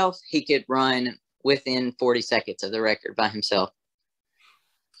himself, he could run within 40 seconds of the record by himself.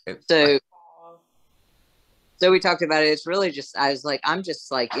 So we talked about it. It's really just, I was like, I'm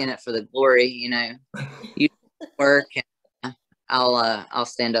just like in it for the glory, you know. You work and I'll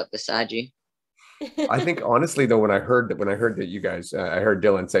stand up beside you. I think honestly though, when I heard that you guys, I heard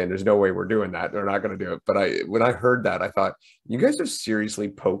Dylan saying, "There's no way we're doing that. They're not going to do it." But when I heard that, I thought you guys have seriously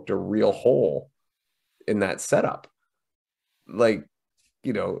poked a real hole in that setup. Like,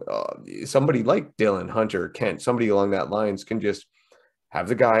 you know, somebody like Dylan, Hunter, Kent, somebody along that lines can just have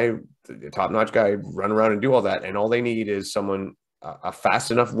the top-notch guy, run around and do all that, and all they need is someone, a fast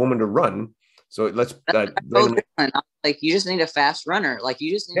enough woman to run. So let's like you just need a fast runner. Like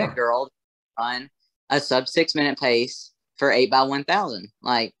you just need a girl to run a sub 6 minute pace for 8x1000.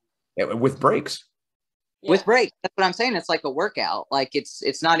 Like with breaks. With breaks. That's what I'm saying. It's like a workout. Like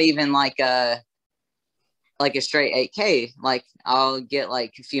it's not even like a straight 8K. Like I'll get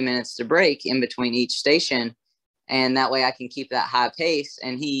like a few minutes to break in between each station, and that way I can keep that high pace.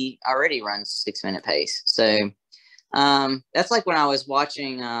 And he already runs 6 minute pace. So that's like when I was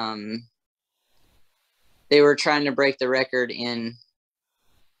watching. They were trying to break the record in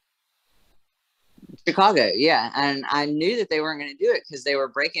Chicago, yeah, and I knew that they weren't going to do it because they were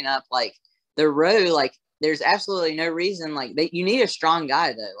breaking up like the row. Like there's absolutely no reason. Like you need a strong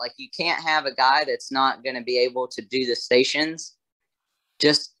guy though. Like you can't have a guy that's not going to be able to do the stations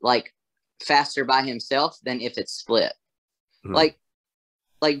just like faster by himself than if it's split. Mm-hmm.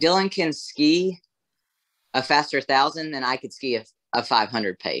 Like Dylan can ski a faster 1,000 than I could ski a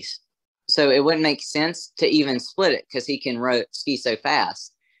 500 pace. So it wouldn't make sense to even split it because he can ski so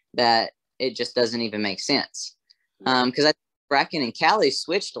fast that it just doesn't even make sense. Because I Bracken and Callie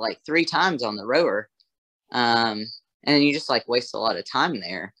switched like 3 times on the rower. And you just like waste a lot of time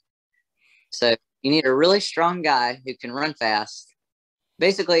there. So you need a really strong guy who can run fast.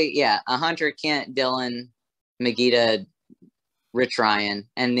 Basically, yeah, a Hunter, Kent, Dylan, Megita, Rich Ryan,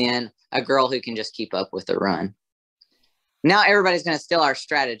 and then a girl who can just keep up with the run. Now everybody's going to steal our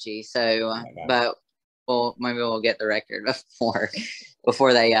strategy. So, but maybe we'll get the record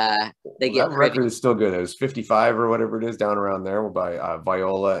before they get that record is still good. It was 55 or whatever it is down around there by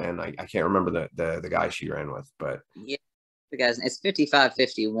Viola, and I can't remember the guy she ran with, but yeah, the guys, it's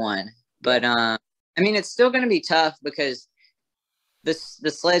 55-51. But I mean, it's still going to be tough because the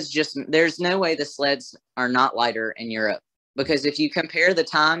sleds there's no way the sleds are not lighter in Europe, because if you compare the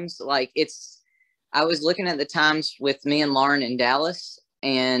times, like I was looking at the times with me and Lauren in Dallas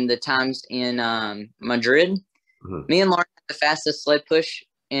and the times in Madrid. Mm-hmm. Me and Lauren had the fastest sled push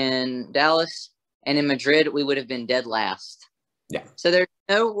in Dallas, and in Madrid we would have been dead last. Yeah. So there's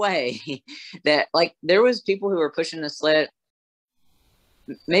no way that like there was people who were pushing the sled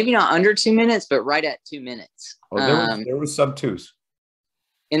maybe not under 2 minutes, but right at 2 minutes. Oh, there was sub 2s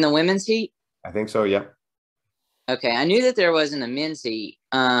in the women's heat. I think so. Yeah. Okay, I knew that there was in the men's heat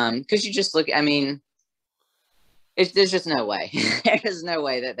because you just look. I mean, there's just no way. There's no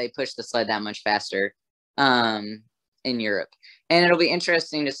way that they push the sled that much faster in Europe. And it'll be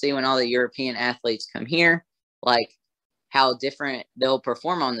interesting to see when all the European athletes come here, like how different they'll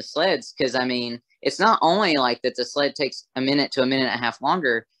perform on the sleds. Because I mean, it's not only like that the sled takes a minute to a minute and a half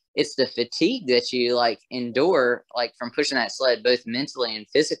longer. It's the fatigue that you like endure, like from pushing that sled, both mentally and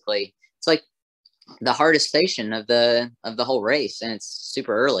physically. It's like the hardest station of the whole race, and it's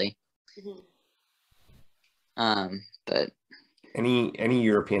super early. Mm-hmm. But any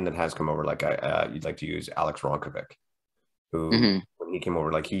European that has come over, like you'd like to use Alex Ronkovic, who mm-hmm. when he came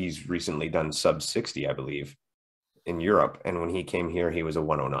over, like he's recently done sub 60, I believe, in Europe, and when he came here, he was a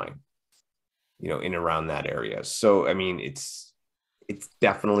 109, you know, in around that area. So I mean, it's it's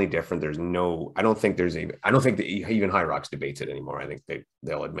definitely different. There's no, I don't think there's even, I don't think that even High Rocks debates it anymore. I think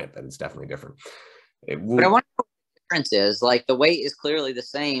they'll admit that it's definitely different. It But I will. wonder what the difference is. Like the weight is clearly the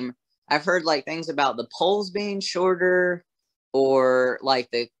same. I've heard like things about the poles being shorter, or like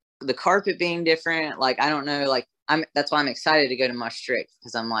the carpet being different. Like I don't know. Like that's why I'm excited to go to Maastricht,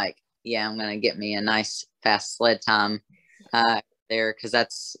 because I'm like, yeah, I'm gonna get me a nice fast sled time there, because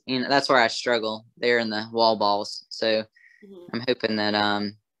that's, that's where I struggle there in the wall balls. So Mhm. I'm hoping that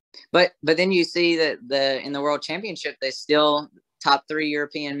but then you see that in the world championship they still top 3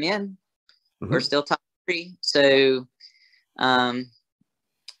 European men were Mhm. still top 3. So um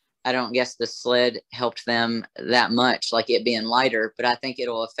I don't guess the sled helped them that much, like it being lighter, but I think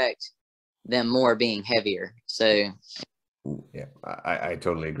it'll affect them more being heavier. So Yeah, I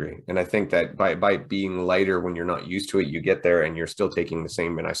totally agree. And I think that by being lighter when you're not used to it, you get there and you're still taking the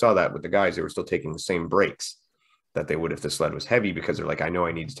same. And I saw that with the guys, they were still taking the same breaks that they would if the sled was heavy, because they're like, I know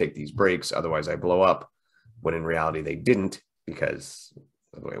I need to take these breaks, otherwise I blow up. When in reality they didn't, because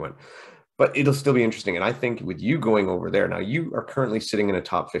of the way it went. But it'll still be interesting. And I think with you going over there, now you are currently sitting in a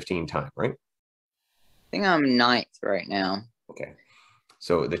top 15 time, right? I think I'm ninth right now. Okay.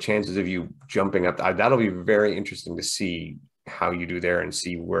 So the chances of you jumping up, that'll be very interesting to see how you do there and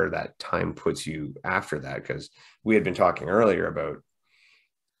see where that time puts you after that. Because we had been talking earlier about,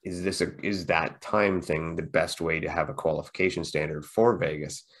 is that time thing the best way to have a qualification standard for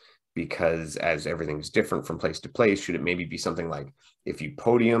Vegas? Because as everything's different from place to place, should it maybe be something like, if you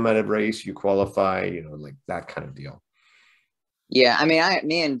podium at a race, you qualify, like that kind of deal? Yeah, I mean,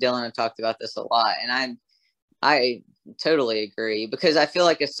 me and Dylan have talked about this a lot, and I totally agree, because I feel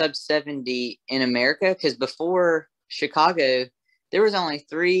like a sub 70 in America, because before Chicago, there was only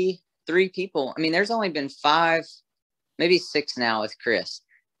three people. I mean, there's only been 5, maybe 6 now with Chris.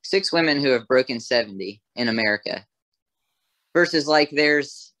 6 women who have broken 70 in America. Versus like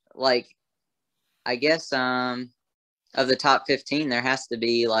there's like, I guess of the top 15, there has to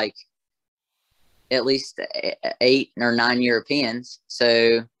be like at least 8 or 9 Europeans.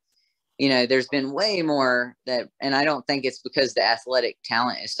 So there's been way more that, and I don't think it's because the athletic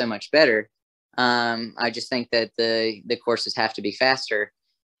talent is so much better. I just think that the courses have to be faster.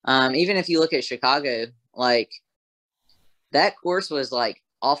 Even if you look at Chicago, like that course was like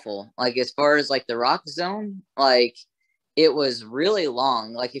awful. Like as far as like the rock zone, like it was really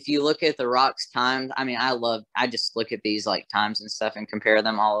long. Like if you look at the rocks times, I mean, I just look at these like times and stuff and compare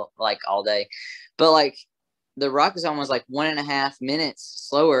them all day. But like the rock zone was like 1.5 minutes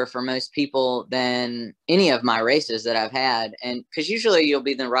slower for most people than any of my races that I've had. And because usually you'll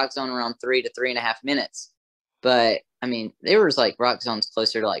be in the rock zone around 3 to 3.5 minutes. But I mean, there was like rock zones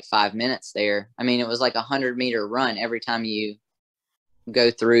closer to like 5 minutes there. I mean, it was like 100-meter run every time you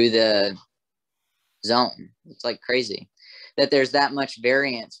go through the zone. It's like crazy that there's that much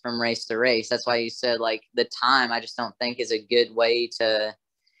variance from race to race. That's why you said like the time, I just don't think is a good way to,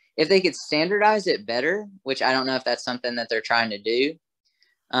 if they could standardize it better, which I don't know if that's something that they're trying to do.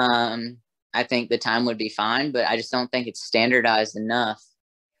 I think the time would be fine, but I just don't think it's standardized enough.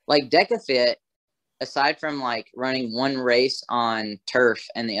 Like DecaFit, aside from like running one race on turf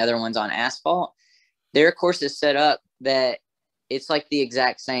and the other one's on asphalt, their course is set up that it's like the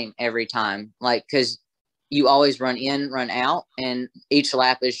exact same every time. Like, because you always run in, run out, and each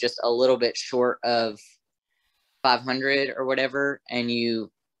lap is just a little bit short of 500 or whatever, and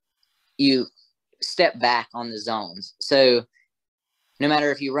you step back on the zones. So no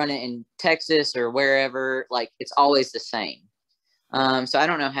matter if you run it in Texas or wherever, like it's always the same. So I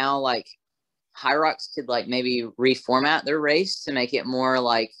don't know how like High Rocks could like maybe reformat their race to make it more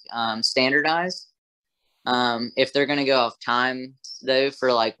like standardized. If they're going to go off time though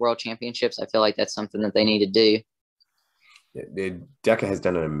for like world championships, I feel like that's something that they need to do. DECA has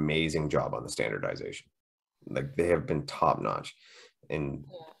done an amazing job on the standardization. Like they have been top notch, and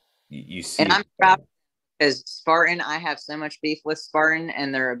you see And it. I'm proud because Spartan, I have so much beef with Spartan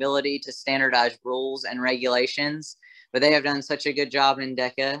and their ability to standardize rules and regulations, but they have done such a good job in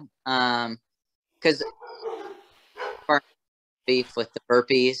DECA. Because Spartan beef with the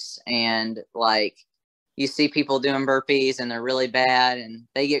burpees, and like you see people doing burpees and they're really bad and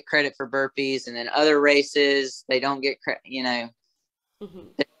they get credit for burpees, and then other races they don't get credit.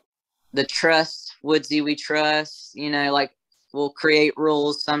 Mm-hmm. The trust woodsy we trust, like we'll create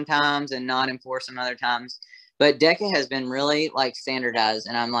rules sometimes and not enforce them other times. But DECA has been really like standardized,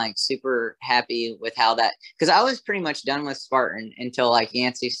 and I'm like super happy with how that, because I was pretty much done with Spartan until like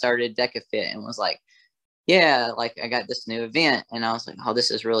Yancey started DECA Fit and was like, yeah, like I got this new event, and I was like, oh,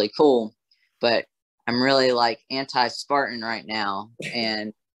 this is really cool. But I'm really like anti-Spartan right now,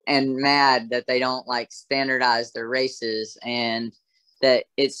 and mad that they don't like standardize their races. And that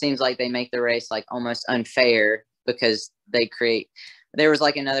it seems like they make the race like almost unfair because there was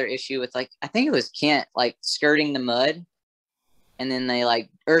like another issue with like, I think it was Kent, like skirting the mud. And then they like,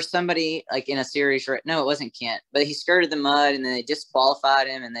 or somebody like in a series, no, it wasn't Kent, but he skirted the mud and then they disqualified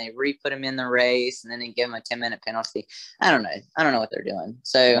him and they re-put him in the race and then they give him a 10-minute penalty. I don't know. I don't know what they're doing.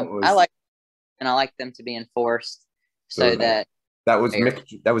 So I like them to be enforced so that was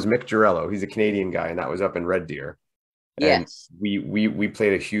Mick Girello. He's a Canadian guy, and that was up in Red Deer. And yes, we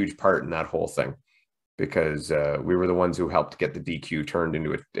played a huge part in that whole thing because we were the ones who helped get the DQ turned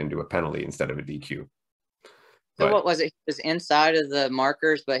into a penalty instead of a DQ. So what was it? He was inside of the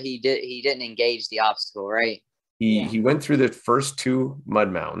markers, but he didn't engage the obstacle, right? He went through the first 2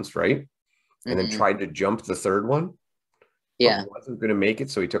 mud mounds, right? And then tried to jump the third one. Yeah. But wasn't going to make it,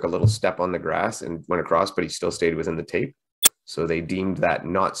 so he took a little step on the grass and went across, but he still stayed within the tape. So they deemed that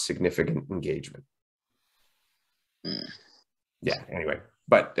not significant engagement. Yeah, anyway.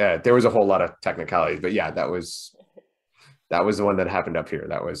 But there was a whole lot of technicalities. But yeah, that was the one that happened up here.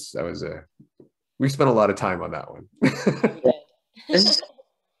 That was we spent a lot of time on that one. This is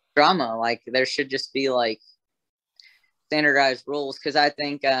drama. Like there should just be like standardized rules, because I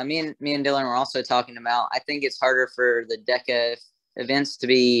think me and Dylan were also talking about, I think it's harder for the DECA events to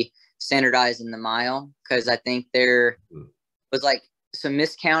be standardized in the mile, because I think there was like some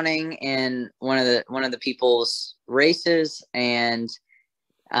miscounting in one of the people's races, and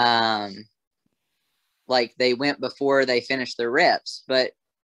like they went before they finished their reps, but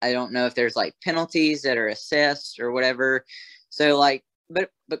I don't know if there's like penalties that are assessed or whatever. So like,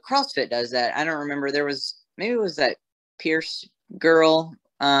 but CrossFit does that. I don't remember. There was, maybe it was that Pierce girl.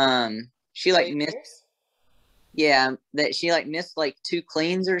 She like missed. Pierce? Yeah, that she like missed like 2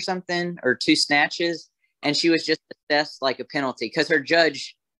 cleans or something, or 2 snatches, and she was just assessed like a penalty because her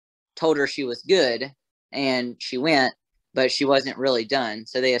judge told her she was good and she went, but she wasn't really done.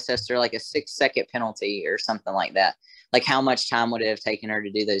 So they assessed her like a 6-second penalty or something like that. Like how much time would it have taken her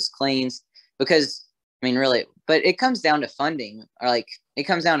to do those cleans? Because I mean, really, but it comes down to funding, or like it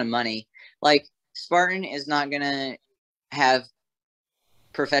comes down to money. Like Spartan is not going to have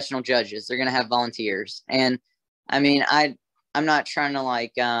professional judges. They're going to have volunteers. And I mean, I'm not trying to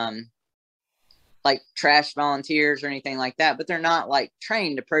like trash volunteers or anything like that, but they're not like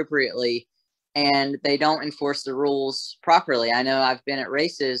trained appropriately and they don't enforce the rules properly. I know I've been at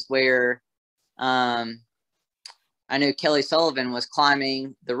races where I know Kelly Sullivan was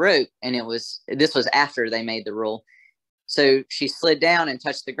climbing the rope, and this was after they made the rule. So she slid down and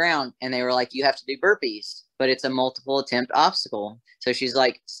touched the ground, and they were like, you have to do burpees, but it's a multiple attempt obstacle. So she's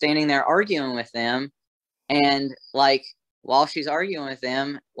like standing there arguing with them. And like, while she's arguing with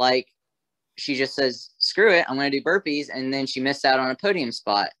them, like she just says, screw it, I'm going to do burpees. And then she missed out on a podium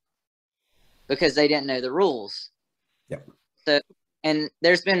spot because they didn't know the rules. Yep. So, and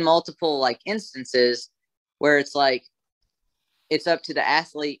there's been multiple like instances where it's like, it's up to the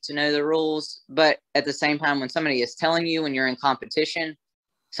athlete to know the rules. But at the same time, when somebody is telling you when you're in competition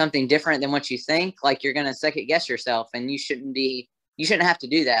something different than what you think, like you're going to second guess yourself, and you shouldn't have to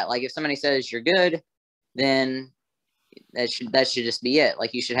do that. Like if somebody says you're good, then that should just be it.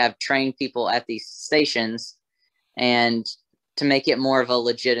 Like you should have trained people at these stations, and to make it more of a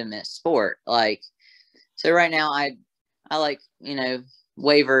legitimate sport. Like, so right now I like,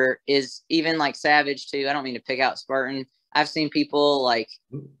 waiver is even like Savage too. I don't mean to pick out Spartan. I've seen people like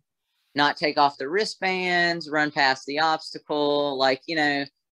not take off the wristbands, run past the obstacle, like, and,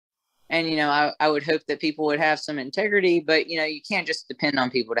 I would hope that people would have some integrity, but, you can't just depend on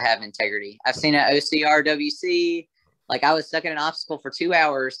people to have integrity. I've seen at OCRWC, like I was stuck in an obstacle for 2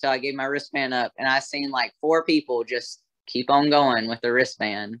 hours till I gave my wristband up, and I seen like 4 people just keep on going with the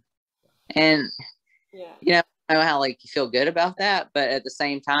wristband. And, I know how like you feel good about that, but at the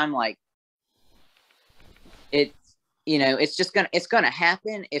same time, like it's gonna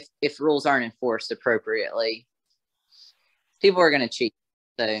happen if rules aren't enforced appropriately. People are gonna cheat.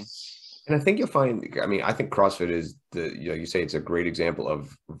 So, and I think you'll find, I think CrossFit is you say it's a great example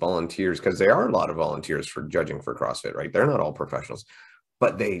of volunteers, because there are a lot of volunteers for judging for CrossFit, right? They're not all professionals,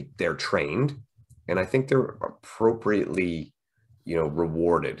 but they're trained, and I think they're appropriately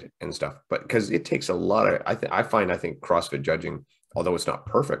rewarded and stuff. But because it takes a lot of, I think CrossFit judging, although it's not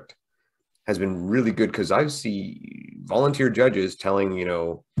perfect, has been really good, because I see volunteer judges telling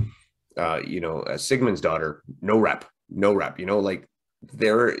Sigmund's daughter no rep, like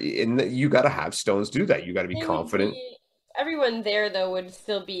you got to have stones to do that. You got to be confident. Everyone there though would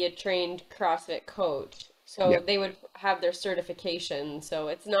still be a trained CrossFit coach, so they would have their certification. So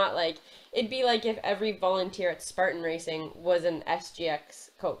it's not like, it'd be like if every volunteer at Spartan Racing was an SGX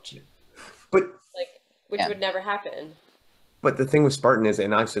coach, but which would never happen. But the thing with Spartan is,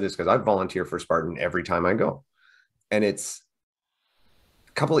 and I've said this because I volunteer for Spartan every time I go, and it's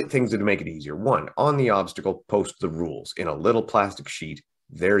a couple of things to make it easier. One, on the obstacle, post the rules in a little plastic sheet.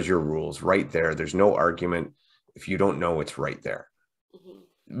 There's your rules right there. There's no argument. If you don't know, it's right there.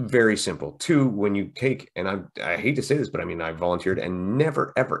 Very simple. Two, when you take, and I hate to say this, but I mean, I volunteered, and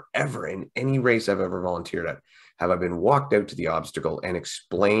never, ever, ever in any race I've ever volunteered at have I been walked out to the obstacle and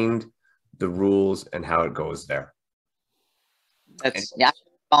explained the rules and how it goes there. Yeah,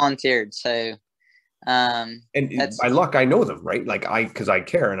 I volunteered, so and by luck I know them, right? Like because I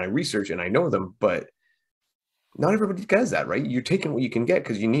care and I research and I know them, but not everybody does that, right? You're taking what you can get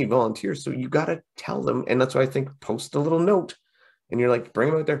because you need volunteers, so you got to tell them. And that's why I think post a little note and you're like, bring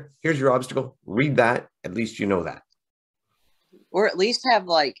them out there. Here's your obstacle. Read that. At least you know that. Or at least have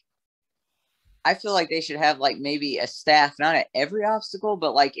like, I feel like they should have like maybe a staff, not at every obstacle,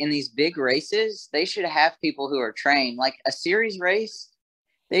 but like in these big races, they should have people who are trained. Like a series race,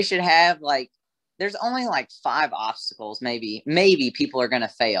 they should have like, there's only like 5 obstacles, maybe people are going to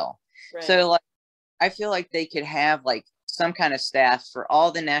fail. Right. So like, I feel like they could have like some kind of staff for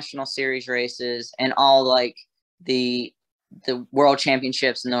all the national series races and all like the world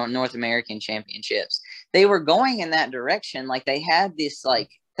championships and the North American championships. They were going in that direction. Like they had this like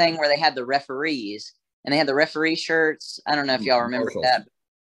thing where they had the referees and they had the referee shirts. I don't know if y'all remember that.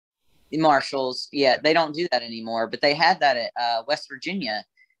 Marshals. Yeah, they don't do that anymore, but they had that at West Virginia.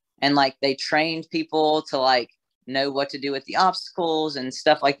 And like they trained people to like know what to do with the obstacles and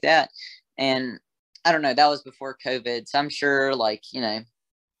stuff like that. And I don't know, that was before COVID. So I'm sure like, you know,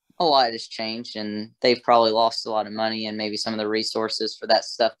 a lot has changed and they've probably lost a lot of money and maybe some of the resources for that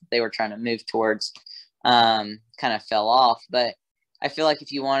stuff that they were trying to move towards kind of fell off. But I feel like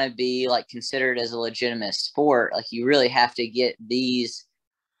if you want to be like considered as a legitimate sport, like you really have to get the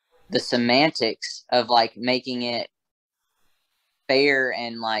semantics of like making it fair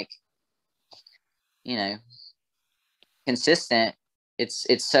and like, you know, consistent.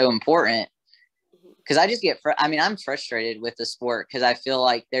 It's so important. Because I just I'm frustrated with the sport because I feel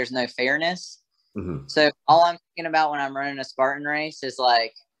like there's no fairness. Mm-hmm. So all I'm thinking about when I'm running a Spartan race is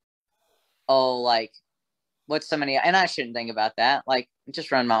like, oh, like what's somebody, and I shouldn't think about that. Like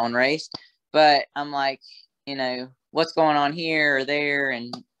just run my own race. But I'm like, you know, what's going on here or there?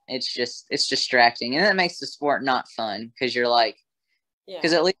 And it's distracting. And that makes the sport not fun because you're like,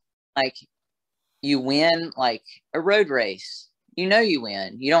 because at least like you win like a road race, you know, you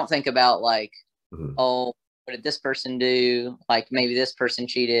win. You don't think about like, mm-hmm. Oh, what did this person do? Like maybe this person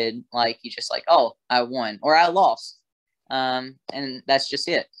cheated. Like you just like, oh, I won or I lost. And that's just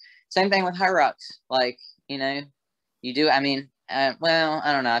it. Same thing with high rocks. Like, you know, you do. I mean, well,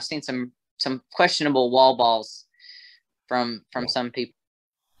 I don't know. I've seen some questionable wall balls from some people,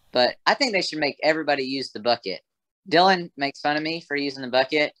 but I think they should make everybody use the bucket. Dylan makes fun of me for using the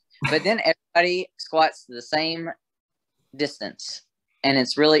bucket, but then everybody squats to the same distance and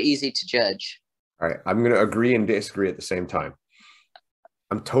it's really easy to judge. All right, I'm going to agree and disagree at the same time.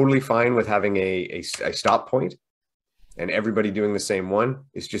 I'm totally fine with having a stop point and everybody doing the same one.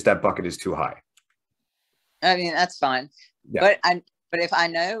 It's just that bucket is too high. I mean, that's fine. Yeah.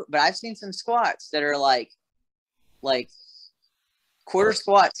 But I've seen some squats that are like quarter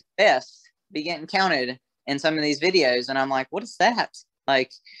squats best be getting counted in some of these videos. And I'm like, what is that?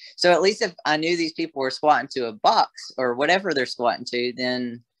 Like, so at least if I knew these people were squatting to a box or whatever they're squatting to,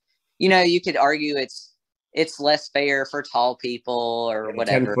 then you know, you could argue it's less fair for tall people or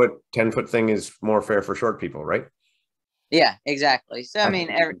whatever. 10-foot thing is more fair for short people, right? Yeah, exactly. So, I mean,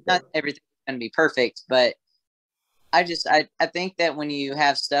 not everything's going to be perfect, but I think that when you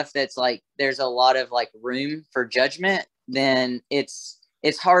have stuff that's like, there's a lot of like room for judgment, then it's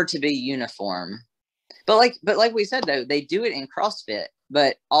hard to be uniform. But like we said, though, they do it in CrossFit,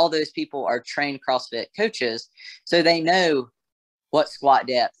 but all those people are trained CrossFit coaches. So they know what squat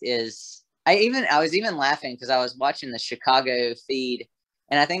depth is. I was even laughing because I was watching the Chicago feed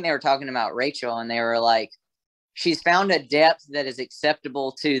and I think they were talking about Rachel and they were like, she's found a depth that is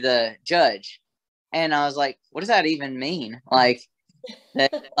acceptable to the judge. And I was like, what does that even mean? Like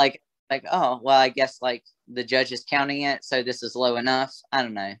that, like, oh, well, I guess like the judge is counting it. So this is low enough. I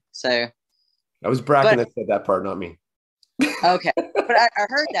don't know. So that was Bracken that said that part, not me. Okay. But I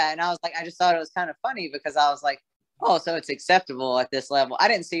heard that and I was like, I just thought it was kind of funny because I was like, oh, so it's acceptable at this level. I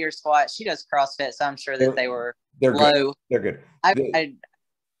didn't see her squat. She does CrossFit, so I'm sure that they're low. Good. They're good. I've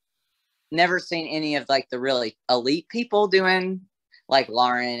never seen any of like the really elite people doing like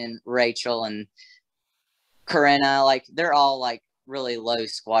Lauren and Rachel and Corinna. Like they're all like really low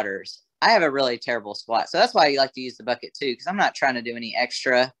squatters. I have a really terrible squat, so that's why I like to use the bucket too, because I'm not trying to do any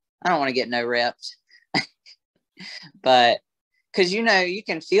extra. I don't want to get no reps. But because you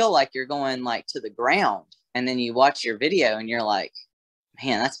can feel like you're going like to the ground, and then you watch your video and you're like,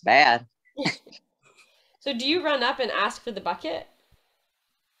 man, that's bad. So do you run up and ask for the bucket?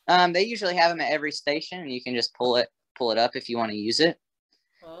 They usually have them at every station, and you can just pull it up if you want to use it.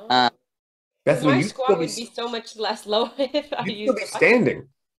 Oh. Bethany, My you squat still would be so much less low if I you'd used still be the bucket. standing.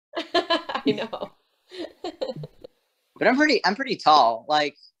 I know. But I'm pretty tall.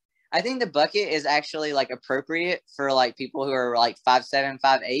 Like, I think the bucket is actually like appropriate for like people who are like 5'7",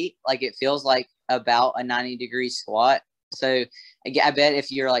 5'8". Like, it feels like about a 90-degree squat. So I bet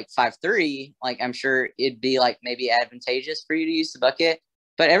if you're like 5'3", like I'm sure it'd be like maybe advantageous for you to use the bucket,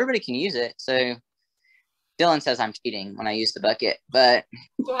 but everybody can use it. So Dylan says I'm cheating when I use the bucket, but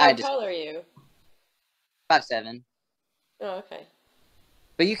So how tall are you? 5'7". Oh, okay.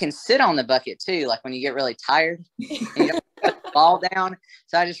 But you can sit on the bucket too, like when you get really tired and you don't put the ball down.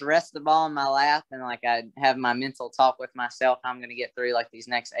 So I just rest the ball in my lap, and like I have my mental talk with myself. I'm going to get through like these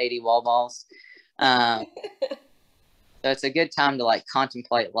next 80 wall balls. So it's a good time to like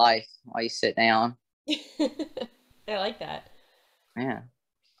contemplate life while you sit down. I like that. Yeah.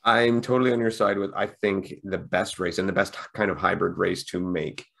 I'm totally on your side with, I think, the best race and the best kind of hybrid race to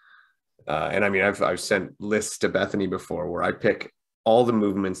make. And I mean, I've sent lists to Bethany before where I pick all the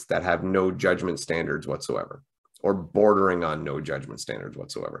movements that have no judgment standards whatsoever, or bordering on no judgment standards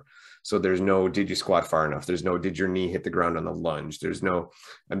whatsoever. So there's no, did you squat far enough? There's no, did your knee hit the ground on the lunge? There's no,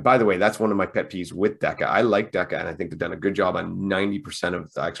 and by the way, that's one of my pet peeves with DECA. I like DECA, and I think they've done a good job on 90%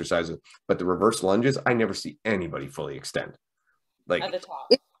 of the exercises, but the reverse lunges, I never see anybody fully extend. Like, At the top.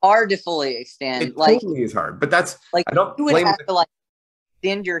 It's hard to fully extend. it Like, totally is hard, but that's, like I don't you would blame have to like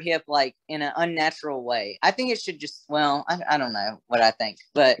bend your hip like in an unnatural way. I think it should just, well, I don't know what I think,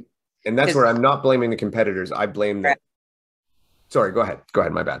 but and that's where I'm not blaming the competitors. I blame that. Sorry, go ahead. Go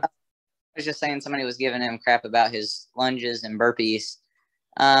ahead. My bad. I was just saying somebody was giving him crap about his lunges and burpees.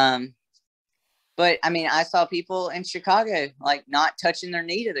 But I mean, I saw people in Chicago like not touching their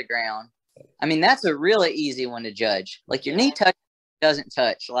knee to the ground. I mean, that's a really easy one to judge. Like, your knee doesn't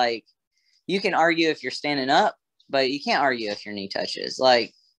touch. Like, you can argue if you're standing up, but you can't argue if your knee touches.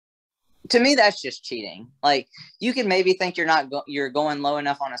 Like, to me, that's just cheating. Like, you can maybe think you're going low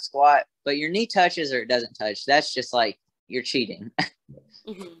enough on a squat, but your knee touches or it doesn't touch. That's just like, you're cheating.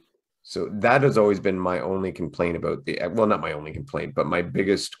 Mm-hmm. So that has always been my only complaint about well, not my only complaint, but my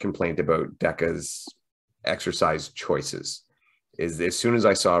biggest complaint about DECA's exercise choices is, as soon as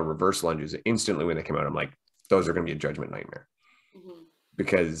I saw reverse lunges, instantly when they came out, I'm like, those are going to be a judgment nightmare. Mm-hmm.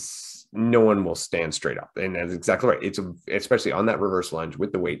 Because no one will stand straight up. And that's exactly right. It's especially on that reverse lunge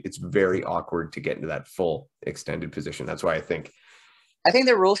with the weight, it's very awkward to get into that full extended position. That's why I think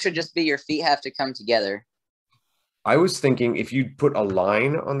the rule should just be your feet have to come together. I was thinking if you put a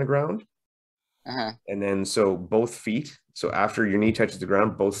line on the ground, and then so both feet, so after your knee touches the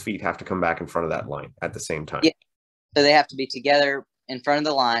ground, both feet have to come back in front of that line at the same time. Yeah. So they have to be together in front of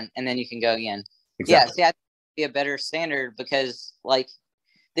the line, and then you can go again. Exactly. Yeah. See, I think it'd be a better standard, because like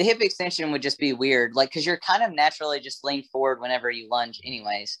the hip extension would just be weird. Like, cause you're kind of naturally just lean forward whenever you lunge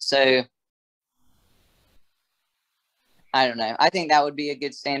anyways. So I don't know. I think that would be a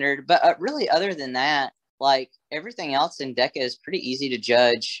good standard, but really other than that, like everything else in DECA is pretty easy to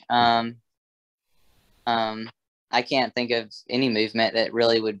judge. I can't think of any movement that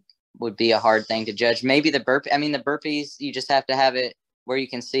really would be a hard thing to judge. Maybe the burpees, you just have to have it where you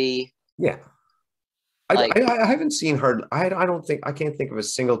can see. Yeah. Like, I haven't seen hard. I can't think of a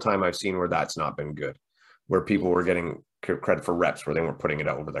single time I've seen where that's not been good, where people were getting credit for reps where they weren't putting it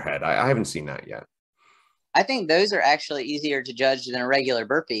out over their head. I haven't seen that yet. I think those are actually easier to judge than a regular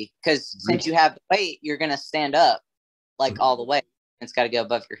burpee, because since you have the weight, you're going to stand up like all the way. It's got to go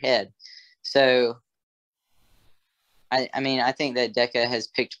above your head. So, I mean, I think that DECA has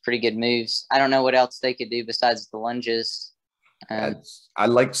picked pretty good moves. I don't know what else they could do besides the lunges. I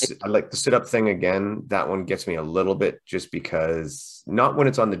like the sit-up thing again. That one gets me a little bit, just because not when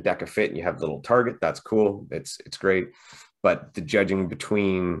it's on the DECA fit and you have the little target. That's cool. It's great. But the judging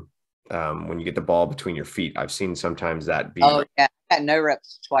between when you get the ball between your feet, I've seen sometimes that be. Oh yeah, I had no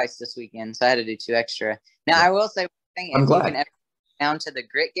reps twice this weekend, so I had to do 2 extra. Now I will say one thing: I'm glad. You can ever down to the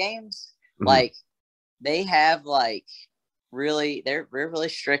grit games, like they have like they're really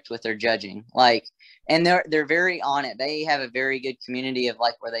strict with their judging, like, and they're very on it. They have a very good community of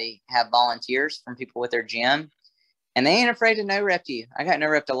like where they have volunteers from people with their gym, and they ain't afraid to no rep you. I got no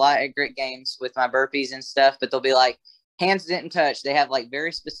repped a lot at grit games with my burpees and stuff, but they'll be like, hands didn't touch. They have like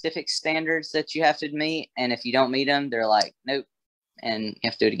very specific standards that you have to meet, and if you don't meet them, they're like, nope, and you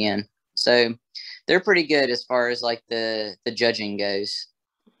have to do it again. So they're pretty good as far as like the judging goes.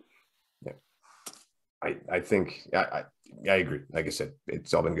 Yeah. I think I agree. Like I said,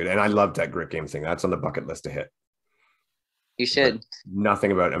 it's all been good. And I love that grip game thing. That's on the bucket list to hit. You But should.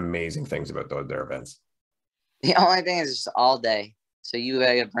 nothing about amazing things about their events. The only thing is just all day. So you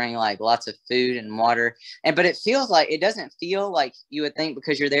gotta bring like lots of food and water. But it feels like, it doesn't feel like you would think,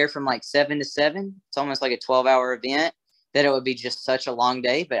 because you're there from like 7 to 7. It's almost like a 12-hour event, that it would be just such a long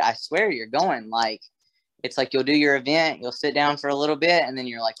day. But I swear you're going like, it's like you'll do your event, you'll sit down for a little bit, and then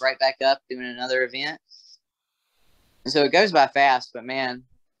you're like right back up doing another event. And so it goes by fast, but man,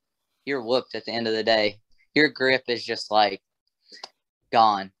 you're whooped at the end of the day. Your grip is just like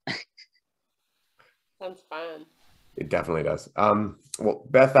gone. Sounds fun. It definitely does. Well,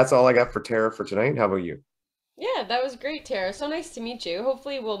 Beth, that's all I got for Terra for tonight. How about you? Yeah, that was great, Tara. So nice to meet you.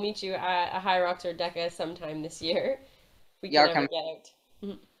 Hopefully we'll meet you at a High Rocks or DECA sometime this year. We can Y'all ever come, get out.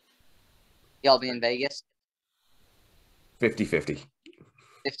 Mhm. y'all be in Vegas? 50-50.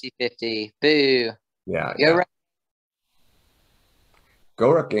 50-50. Boo. Yeah, Go yeah.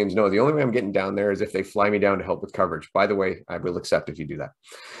 Go Ruck Games. No, the only way I'm getting down there is if they fly me down to help with coverage. By the way, I will accept if you do that.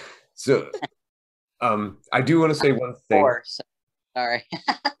 So, I do want to say one thing. poor. So, sorry.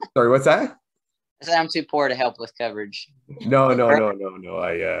 Sorry, what's that? I said I'm too poor to help with coverage. No. I've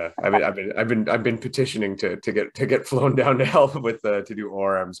been petitioning to get flown down to help with to do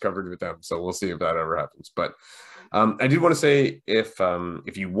ORMs covered with them. So we'll see if that ever happens. But I did want to say,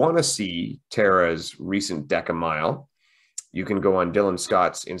 if you want to see Terra's recent DECA mile, you can go on Dylan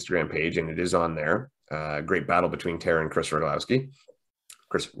Scott's Instagram page, and it is on there. Great battle between Terra and Chris Rogalowski.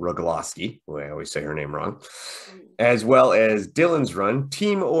 I always say her name wrong. As well as Dylan's run,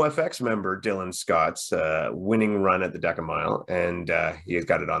 Team OFX member Dylan Scott's winning run at the DECA mile, and he has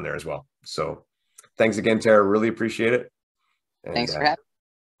got it on there as well. So thanks again, Terra. Really appreciate it. And, Thanks for having me.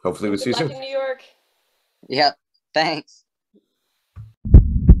 hopefully we'll see you Good luck soon. in New York. Yep. Thanks.